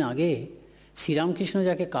দুদিন আগে শ্রীরামকৃষ্ণ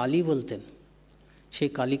যাকে কালী বলতেন, সেই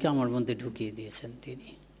কালীকে আমার মধ্যে ঢুকিয়ে দিয়েছেন তিনি,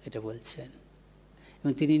 এটা বলছেন।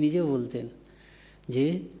 এবং তিনি নিজেও বলতেন যে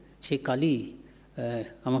সেই কালী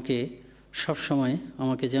আমাকে সবসময়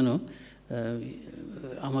আমাকে যেন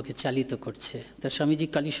আমাকে চালিত করছে। তা স্বামীজি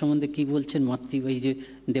কালী সম্বন্ধে কী বলছেন, এই যে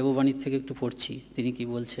দেববাণীর থেকে একটু পড়ছি, তিনি কি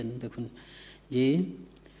বলছেন দেখুন, যে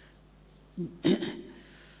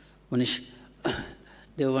মানে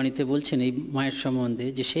দেববাণীতে বলছেন এই মায়ের সম্বন্ধে,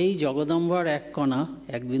 যে সেই জগদম্বার এক কণা,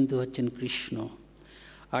 এক বিন্দু হচ্ছেন কৃষ্ণ,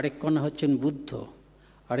 আরেক কণা হচ্ছেন বুদ্ধ,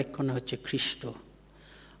 আরেক কণা হচ্ছে খ্রিস্ট।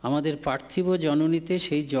 আমাদের পার্থিব জননীতে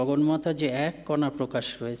সেই জগন্মাতা যে এক কণা প্রকাশ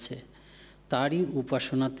রয়েছে, তারই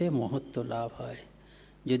উপাসনাতে মহত্ব লাভ হয়।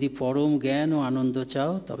 যদি পরম জ্ঞান ও আনন্দ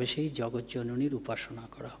চাও, তবে সেই জগৎজননীর উপাসনা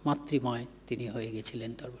করা। মাতৃময় তিনি হয়ে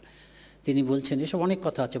গেছিলেন। তারপর তিনি বলছেন, এসব অনেক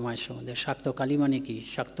কথা আছে মায়ের সম্বন্ধে। শাক্ত কালী মানে কি?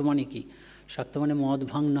 শাক্ত মানে কি? শাক্ত মানে মদ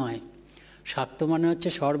ভাঙ নয়। শাক্ত মানে হচ্ছে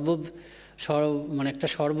মানে একটা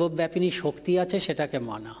সর্বব্যাপিনী শক্তি আছে, সেটাকে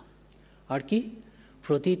মানা। আর কি,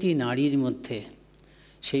 প্রতিটি নারীর মধ্যে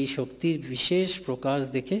সেই শক্তির বিশেষ প্রকাশ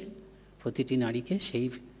দেখে প্রতিটি নারীকে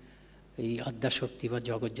এই আদ্যাশক্তি বা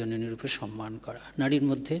জগৎজননী রূপে সম্মান করা। নারীর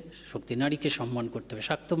মধ্যে শক্তি, নারীকে সম্মান করতে হবে।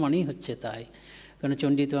 শাক্ত মানেই হচ্ছে তাই। কারণ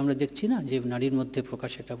চণ্ডীতে আমরা দেখছি না যে নারীর মধ্যে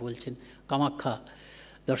প্রকাশ, এটা বলছেন। কামাখ্যা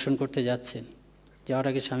দর্শন করতে যাচ্ছেন, যাওয়ার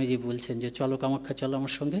আগে স্বামীজি বলছেন যে চলো কামাখ্যা, চলো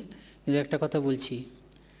আমার সঙ্গে। কিন্তু একটা কথা বলছি,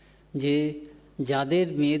 যে যাদের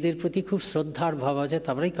মেয়েদের প্রতি খুব শ্রদ্ধার ভাব আছে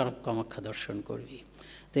তারাই কামাখ্যা দর্শন করবি।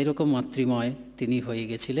 তো এরকম মাতৃময় তিনি হয়ে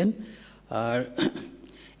গেছিলেন। আর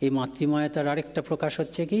এই মাতৃময়তার আরেকটা প্রকাশ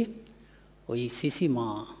হচ্ছে কি, ওই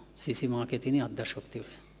শিশি মাকে তিনি আদ্যাশক্তি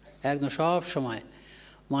একদম সব সময়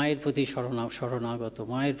মায়ের প্রতি শরণাগত,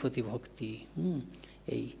 মায়ের প্রতি ভক্তি,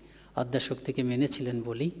 এই আদ্যাশক্তিকে মেনেছিলেন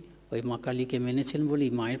বলেই, ওই মা কালীকে মেনেছিলেন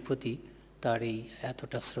বলেই মায়ের প্রতি তার এই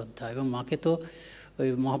এতটা শ্রদ্ধা। এবং মাকে তো ওই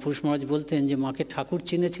মহাপুরুষ মহারাজ বলতেন যে মাকে ঠাকুর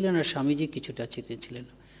চিনেছিলেন আর স্বামীজি কিছুটা চিনেছিলেন।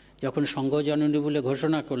 যখন সংঘজননী বলে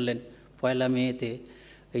ঘোষণা করলেন 1 মেতে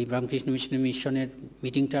এই রামকৃষ্ণ মিশনের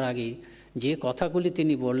মিটিংটার আগেই, যে কথাগুলি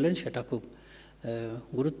তিনি বললেন সেটা খুব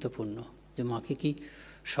গুরুত্বপূর্ণ। যে মাকে কি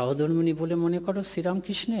সহধর্মিণী বলে মনে করো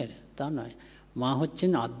শ্রীরামকৃষ্ণের? তা নয়, মা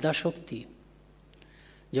হচ্ছেন আদ্যাশক্তি,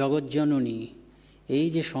 জগৎজননী। এই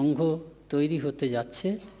যে সংঘ তৈরি হতে যাচ্ছে,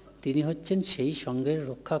 তিনি হচ্ছেন সেই সংঘের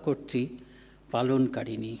রক্ষাকর্ত্রী,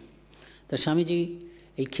 পালনকারিণী। তা স্বামীজি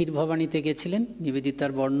এই ক্ষীর ভবানীতে গেছিলেন,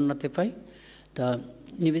 নিবেদিতার বর্ণনাতে পাই। তা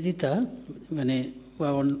নিবেদিতা মানে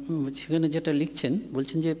সেখানে যেটা লিখছেন,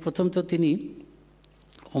 বলছেন যে প্রথম তো তিনি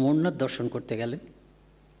অমরনাথ দর্শন করতে গেলেন।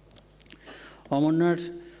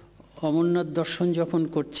 অমরনাথ দর্শন যখন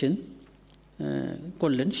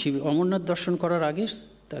করলেন, শিব অমরনাথ দর্শন করার আগে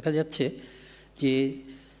দেখা যাচ্ছে যে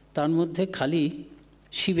তার মধ্যে খালি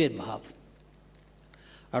শিবের ভাব।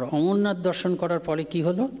 আর অমরনাথ দর্শন করার পরে কি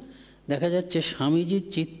হলো, দেখা যাচ্ছে স্বামীজির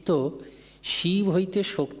চিত্ত শিব হইতে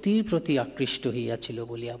শক্তির প্রতি আকৃষ্ট হইয়াছিল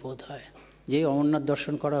বলিয়া বোধ হয়। যে অমরনাথ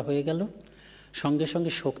দর্শন করা হয়ে গেল, সঙ্গে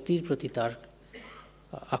সঙ্গে শক্তির প্রতি তার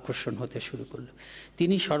আকর্ষণ হতে শুরু করল।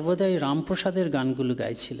 তিনি সর্বদাই রামপ্রসাদের গানগুলো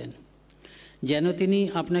গাইছিলেন, যেন তিনি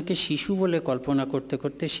আপনাকে শিশু বলে কল্পনা করতে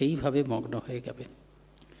করতে সেইভাবে মগ্ন হয়ে যাবেন।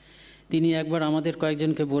 তিনি একবার আমাদের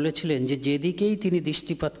কয়েকজনকে বলেছিলেন যে যেদিকেই তিনি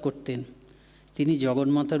দৃষ্টিপাত করতেন তিনি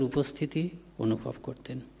জগন্মাতার উপস্থিতি অনুভব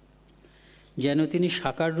করতেন, যেন তিনি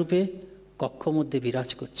সাকার রূপে কক্ষ মধ্যে বিরাজ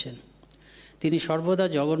করছেন। তিনি সর্বদা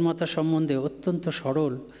জগন্মাতা সম্বন্ধে অত্যন্ত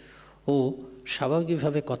সরল ও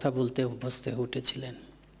স্বাভাবিকভাবে কথা বলতে অভ্যস্ত হয়ে উঠেছিলেন।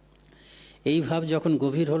 এই ভাব যখন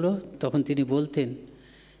গভীর হলো, তখন তিনি বলতেন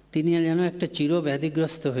তিনি যেন একটা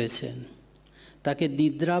চিরব্যাধিগ্রস্ত হয়েছেন, তাকে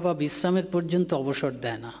নিদ্রা বা বিশ্রামের পর্যন্ত অবসর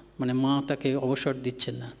দেয় না, মানে মা তাকে অবসর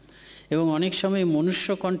দিচ্ছেন না। এবং অনেক সময় মনুষ্য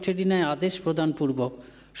কণ্ঠেরই ন্যায় আদেশ প্রদানপূর্বক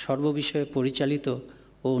সর্ববিষয়ে পরিচালিত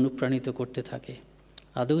ও অনুপ্রাণিত করতে থাকে,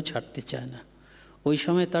 আদৌ ছাড়তে চায় না। ওই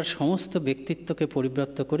সময় তার সমস্ত ব্যক্তিত্বকে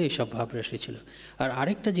পরিব্রাপ্ত করে এইসব ভাবরাশি ছিল। আর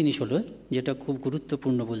আরেকটা জিনিস হলো যেটা খুব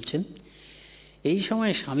গুরুত্বপূর্ণ বলছেন, এই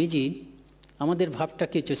সময় স্বামীজি আমাদের ভাবটা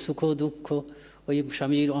কি হচ্ছে, সুখ দুঃখ, ওই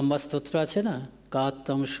স্বামীজির অম্বাস্তোত্র আছে না,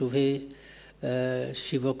 কাত্তম শুভে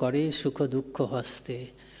শিব করে সুখ দুঃখ হস্তে।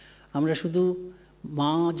 আমরা শুধু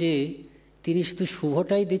মা যে তিনি শুধু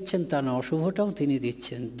শুভটাই দিচ্ছেন তা না, অশুভটাও তিনি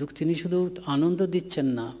দিচ্ছেন। তিনি শুধু আনন্দ দিচ্ছেন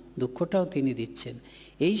না, দুঃখটাও তিনি দিচ্ছেন।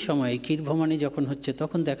 এই সময় ক্ষীরভবানী যখন হচ্ছে,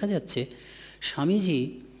 তখন দেখা যাচ্ছে স্বামীজি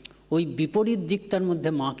ওই বিপরীত দিকটার মধ্যে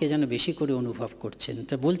মাকে যেন বেশি করে অনুভব করছেন।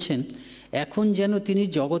 তা বলছেন এখন যেন তিনি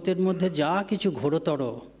জগতের মধ্যে যা কিছু ঘোরতর,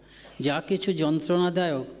 যা কিছু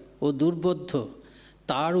যন্ত্রণাদায়ক ও দুর্বোধ্য,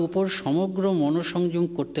 তার উপর সমগ্র মনোসংযম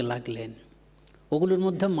করতে লাগলেন। ওগুলোর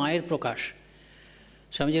মধ্যে মায়ের প্রকাশ।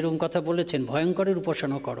 স্বামীজি এরকম কথা বলেছেন, ভয়ঙ্করের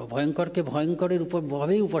উপাসনা করো, ভয়ঙ্করকে ভয়ঙ্করের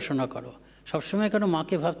ভাবেই উপাসনা করো। সবসময় কেন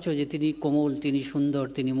মাকে ভাবছো যে তিনি কোমল, তিনি সুন্দর,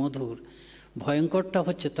 তিনি মধুর, ভয়ঙ্করটা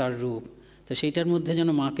হচ্ছে তার রূপ। তো সেইটার মধ্যে যেন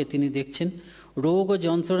মাকে তিনি দেখছেন। রোগ ও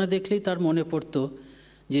যন্ত্রণা দেখলেই তার মনে পড়তো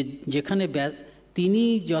যে যেখানে তিনি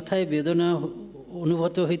যথায় বেদনা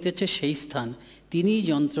অনুভূত হইতেছে সেই স্থান তিনিই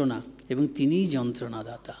যন্ত্রণা এবং তিনিই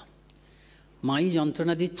যন্ত্রণাদাতা। মাই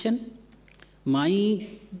যন্ত্রণা দিচ্ছেন, মাই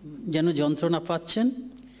যেন যন্ত্রণা পাচ্ছেন,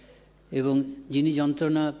 এবং যিনি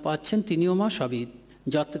যন্ত্রণা পাচ্ছেন তিনিও মা, সবই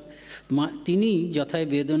তিনি যথায়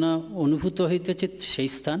বেদনা অনুভূত হইতেছে সেই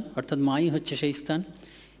স্থান, অর্থাৎ মাই হচ্ছে সেই স্থান।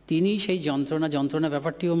 তিনি সেই যন্ত্রণা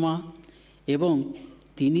ব্যাপারটিও মা, এবং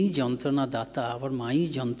তিনি যন্ত্রণা দাতা, আবার মাই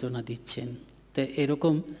যন্ত্রণা দিচ্ছেন। তো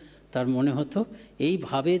এরকম তার মনে হতো।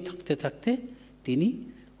 এইভাবে থাকতে থাকতে তিনি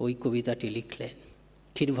ওই কবিতাটি লিখলেন।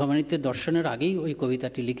 ক্ষীরভবানীতে দর্শনের আগেই ওই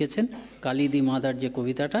কবিতাটি লিখেছেন। কালিদি মাদার যে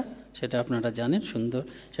কবিতাটা, সেটা আপনারা জানেন, সুন্দর।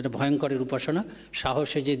 সেটা ভয়ঙ্করের উপাসনা,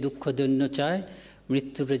 সাহসে যে দুঃখ দৈন্য চায়,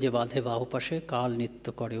 মৃত্যুরে যে বাঁধে বাহুপাশে, কাল নিত্য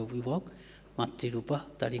করে অভিভোগ, মাতৃরূপা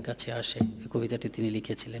তারই কাছে আসে, এই কবিতাটি তিনি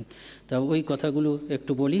লিখেছিলেন। তা ওই কথাগুলো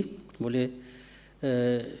একটু বলে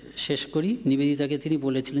শেষ করি। নিবেদিতাকে তিনি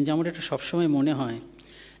বলেছিলেন যে আমার এটা সবসময় মনে হয়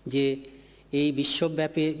যে এই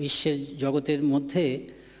বিশ্বব্যাপী বিশ্বের জগতের মধ্যে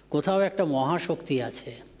কোথাও একটা মহাশক্তি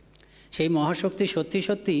আছে, সেই মহাশক্তি সত্যি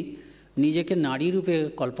সত্যি নিজেকে নারী রূপে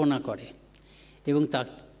কল্পনা করে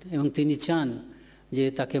এবং তিনি চান যে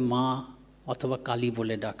তাকে মা অথবা কালী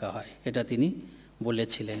বলে ডাকা হয়, এটা তিনি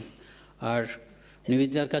বলেছিলেন। আর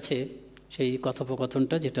নিবেদিতার কাছে সেই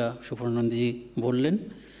কথোপকথনটা যেটা সুপর্ণানন্দজি বললেন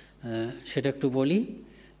সেটা একটু বলি,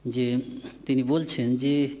 যে তিনি বলছেন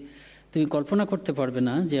যে তুমি কল্পনা করতে পারবে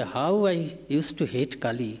না যে how I use to hate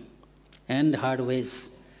Kali and her wedge.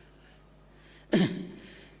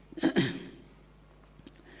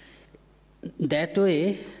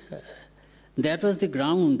 That was the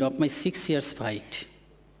ground of my 6 years fight,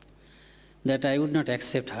 that I would not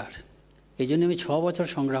accept her. এই জন্য আমি 6 বছর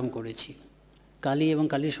সংগ্রাম করেছি, কালী এবং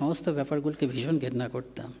কালীর সমস্ত ব্যাপারগুলোকে ভীষণ ঘৃণা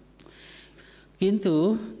করতাম, কিন্তু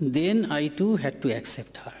then I to had to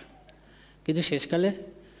accept হার, কিন্তু শেষকালে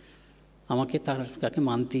আমাকে তাকে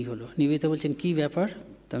মানতেই হলো। নিবেদিতা বলছেন কী ব্যাপার?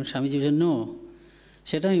 তখন স্বামীজি বলছেন নো,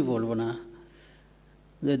 সেটা আমি বলবো না।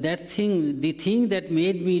 The thing that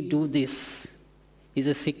made me do this is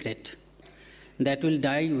a secret that will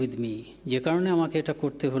die with me. যে কারণে আমাকে এটা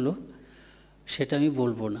করতে হলো সেটা আমি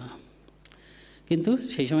বলবো না। কিন্তু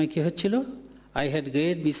সেই সময় কী হচ্ছিল? I had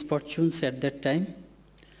great misfortunes at that time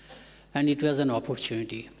and it was an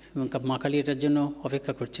opportunity. এবং মা কালী এটার জন্য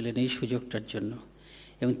অপেক্ষা করছিলেন, এই সুযোগটার জন্য।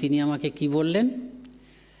 এবং তিনি আমাকে কি বললেন?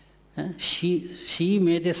 she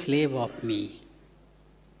made a slave of me.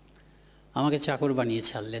 আমাকে চাকর বানিয়ে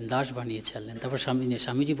ছাড়লেন, দাস বানিয়ে ছাড়লেন। তারপর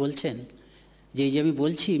স্বামীজি বলছেন যে এই যে আমি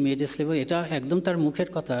বলছি মেড এ স্লেভ, এটা একদম তার মুখের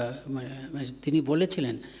কথা, তিনি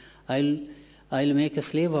বলেছিলেন I will make a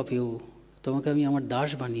slave of you, তোমাকে আমি আমার দাস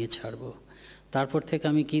বানিয়ে ছাড়ব। তারপর থেকে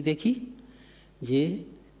আমি কি দেখি যে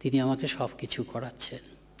তিনি আমাকে সব কিছু করাচ্ছেন,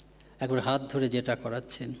 একবার হাত ধরে যেটা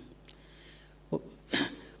করাচ্ছেন।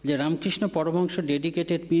 যে Ramakrishna Paramahamsa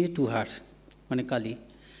dedicated me to her, মানে Kali,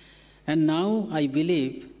 and now I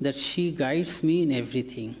believe that she guides me in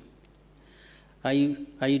everything.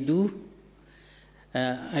 I do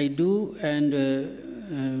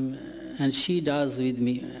and she does with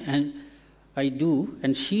me, and I do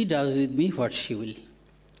and she does with me what she will.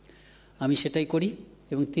 আমি সেটাই করি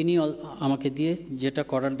এবং তিনি আমাকে দিয়ে যেটা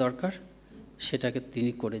করার দরকার সেটাকে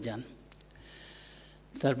তিনি করে যান।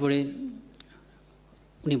 তারপরে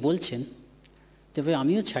উনি বলছেন তবে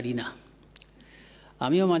আমিও ছাড়ি না,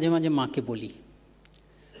 আমিও মাঝে মাঝে মাকে বলি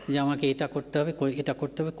যে আমাকে এটা করতে হবে, এটা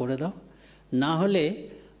করতে হবে, করে দাও, না হলে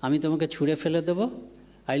আমি তোমাকে ছুঁড়ে ফেলে দেবো।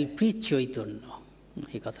 আই উইল প্রিচ চৈতন্য,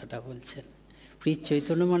 এই কথাটা বলছেন। প্রিচ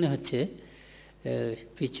চৈতন্য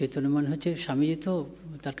মানে হচ্ছে স্বামীজি তো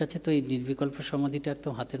তার কাছে তো এই নির্বিকল্প সমাধিটা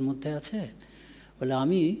একদম হাতের মধ্যে আছে, বলে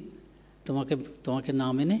আমি তোমাকে না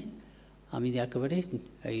মেনে আমি একেবারে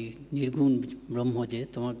এই নির্গুণ ব্রহ্ম, যে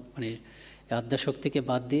তোমার মানে আদ্যাশক্তিকে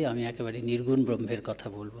বাদ দিয়ে আমি একেবারে নির্গুণ ব্রহ্মের কথা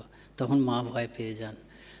বলবো। তখন মা ভয় পেয়ে যান,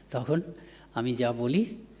 তখন আমি যা বলি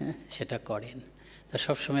সেটা করেন। তা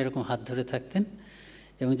সবসময় এরকম হাত ধরে থাকতেন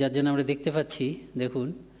এবং যার জন্য আমরা দেখতে পাচ্ছি, দেখুন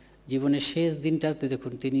জীবনের শেষ দিনটাতে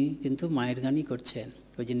দেখুন তিনি কিন্তু মায়ের গানই করছেন।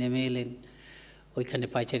 ওই যে নেমে এলেন, ওইখানে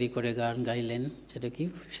পায়চারি করে গান গাইলেন, সেটা কি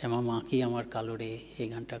শ্যামা মা কি আমার কালো রে, এই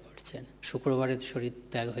গানটা করছেন। শুক্রবারে শরীর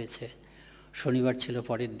ত্যাগ হয়েছে, শনিবার ছিল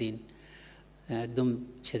পরের দিন, একদম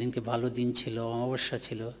সেদিনকে ভালো দিন ছিল, অমাবস্যা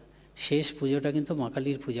ছিল। শেষ পুজোটা কিন্তু মা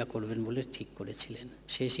কালীর পূজা করবেন বলে ঠিক করেছিলেন।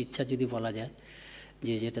 শেষ ইচ্ছা যদি বলা যায়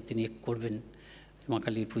যে যেটা তিনি করবেন, মা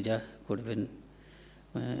কালীর পূজা করবেন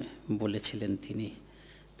বলেছিলেন তিনি।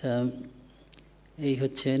 তা এই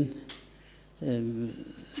হচ্ছেন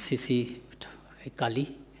শ্রী কালী,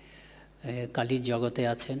 কালীর জগতে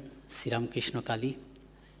আছেন শ্রীরামকৃষ্ণ কালী,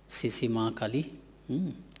 শ্রী মা কালী।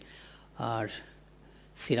 আর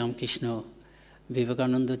শ্রীরামকৃষ্ণ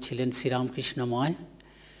বিবেকানন্দ ছিলেন শ্রীরামকৃষ্ণময়,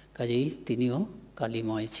 কাজেই তিনিও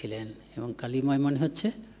কালীময় ছিলেন। এবং কালীময় মানে হচ্ছে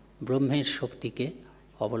ব্রহ্মের শক্তিকে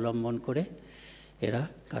অবলম্বন করে এরা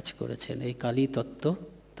কাজ করেছেন। এই কালী তত্ত্ব,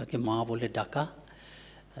 তাকে মা বলে ডাকা,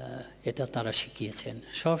 এটা তারা শিখিয়েছেন।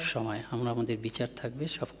 সব সময় আমরা আমাদের বিচার থাকবে,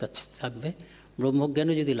 সব কাজ থাকবে।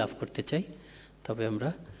 ব্রহ্মজ্ঞানও যদি লাভ করতে চাই তবে আমরা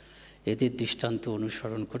এদের দৃষ্টান্ত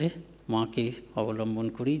অনুসরণ করে মাকে অবলম্বন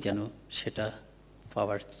করি, যেন সেটা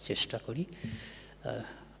পাওয়ার চেষ্টা করি।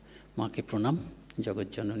 মাকে প্রণাম,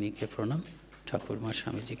 জগৎজননীকে প্রণাম, ঠাকুরমা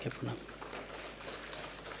স্বামীজিকে প্রণাম।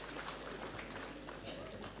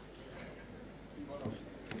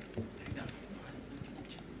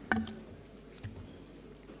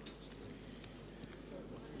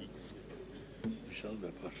 বিশাল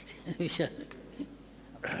ব্যাপার। বিশাল।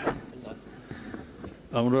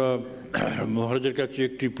 আমরা মহারাজের কাছে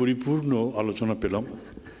একটি পরিপূর্ণ আলোচনা পেলাম।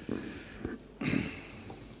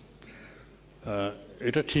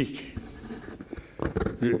 এটা ঠিক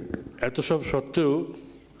যে এত সব সত্ত্বেও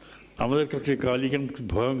আমাদের কাছে কালী কেন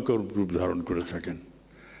ভয়ঙ্কর রূপ ধারণ করে থাকেন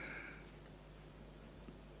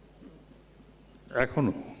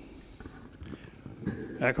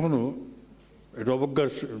এখনো এটা অবজ্ঞার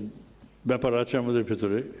ব্যাপার আছে আমাদের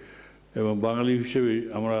ভেতরে, এবং বাঙালি হিসেবে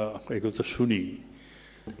আমরা এই কথা শুনি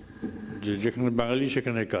যে যেখানে বাঙালি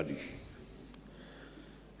সেখানে কালী।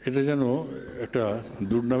 এটা যেন একটা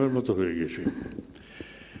দুর্নামের মতো হয়ে গেছে।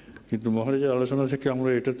 কিন্তু মহারাজের আলোচনা থেকে আমরা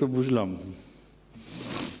এটা তো বুঝলাম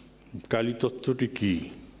কালী তত্ত্বটি কী।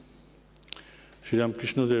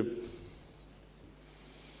 শ্রীরামকৃষ্ণদেব,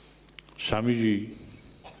 স্বামীজি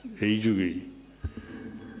এই যুগেই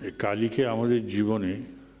কালীকে আমাদের জীবনে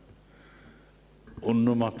অন্য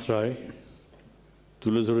মাত্রায়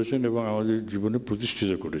তুলে ধরেছেন এবং আমাদের জীবনে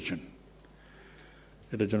প্রতিষ্ঠিত করেছেন।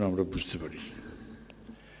 এটা যেন আমরা বুঝতে পারি।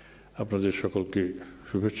 আপনাদের সকলকে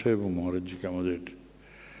শুভেচ্ছা এবং মহারাজজিকে আমাদের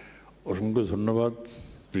অসংখ্য ধন্যবাদ,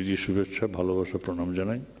 প্রীতি, শুভেচ্ছা, ভালোবাসা, প্রণাম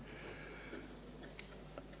জানাই।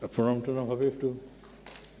 প্রণাম টনাম হবে একটু,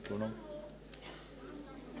 প্রণাম।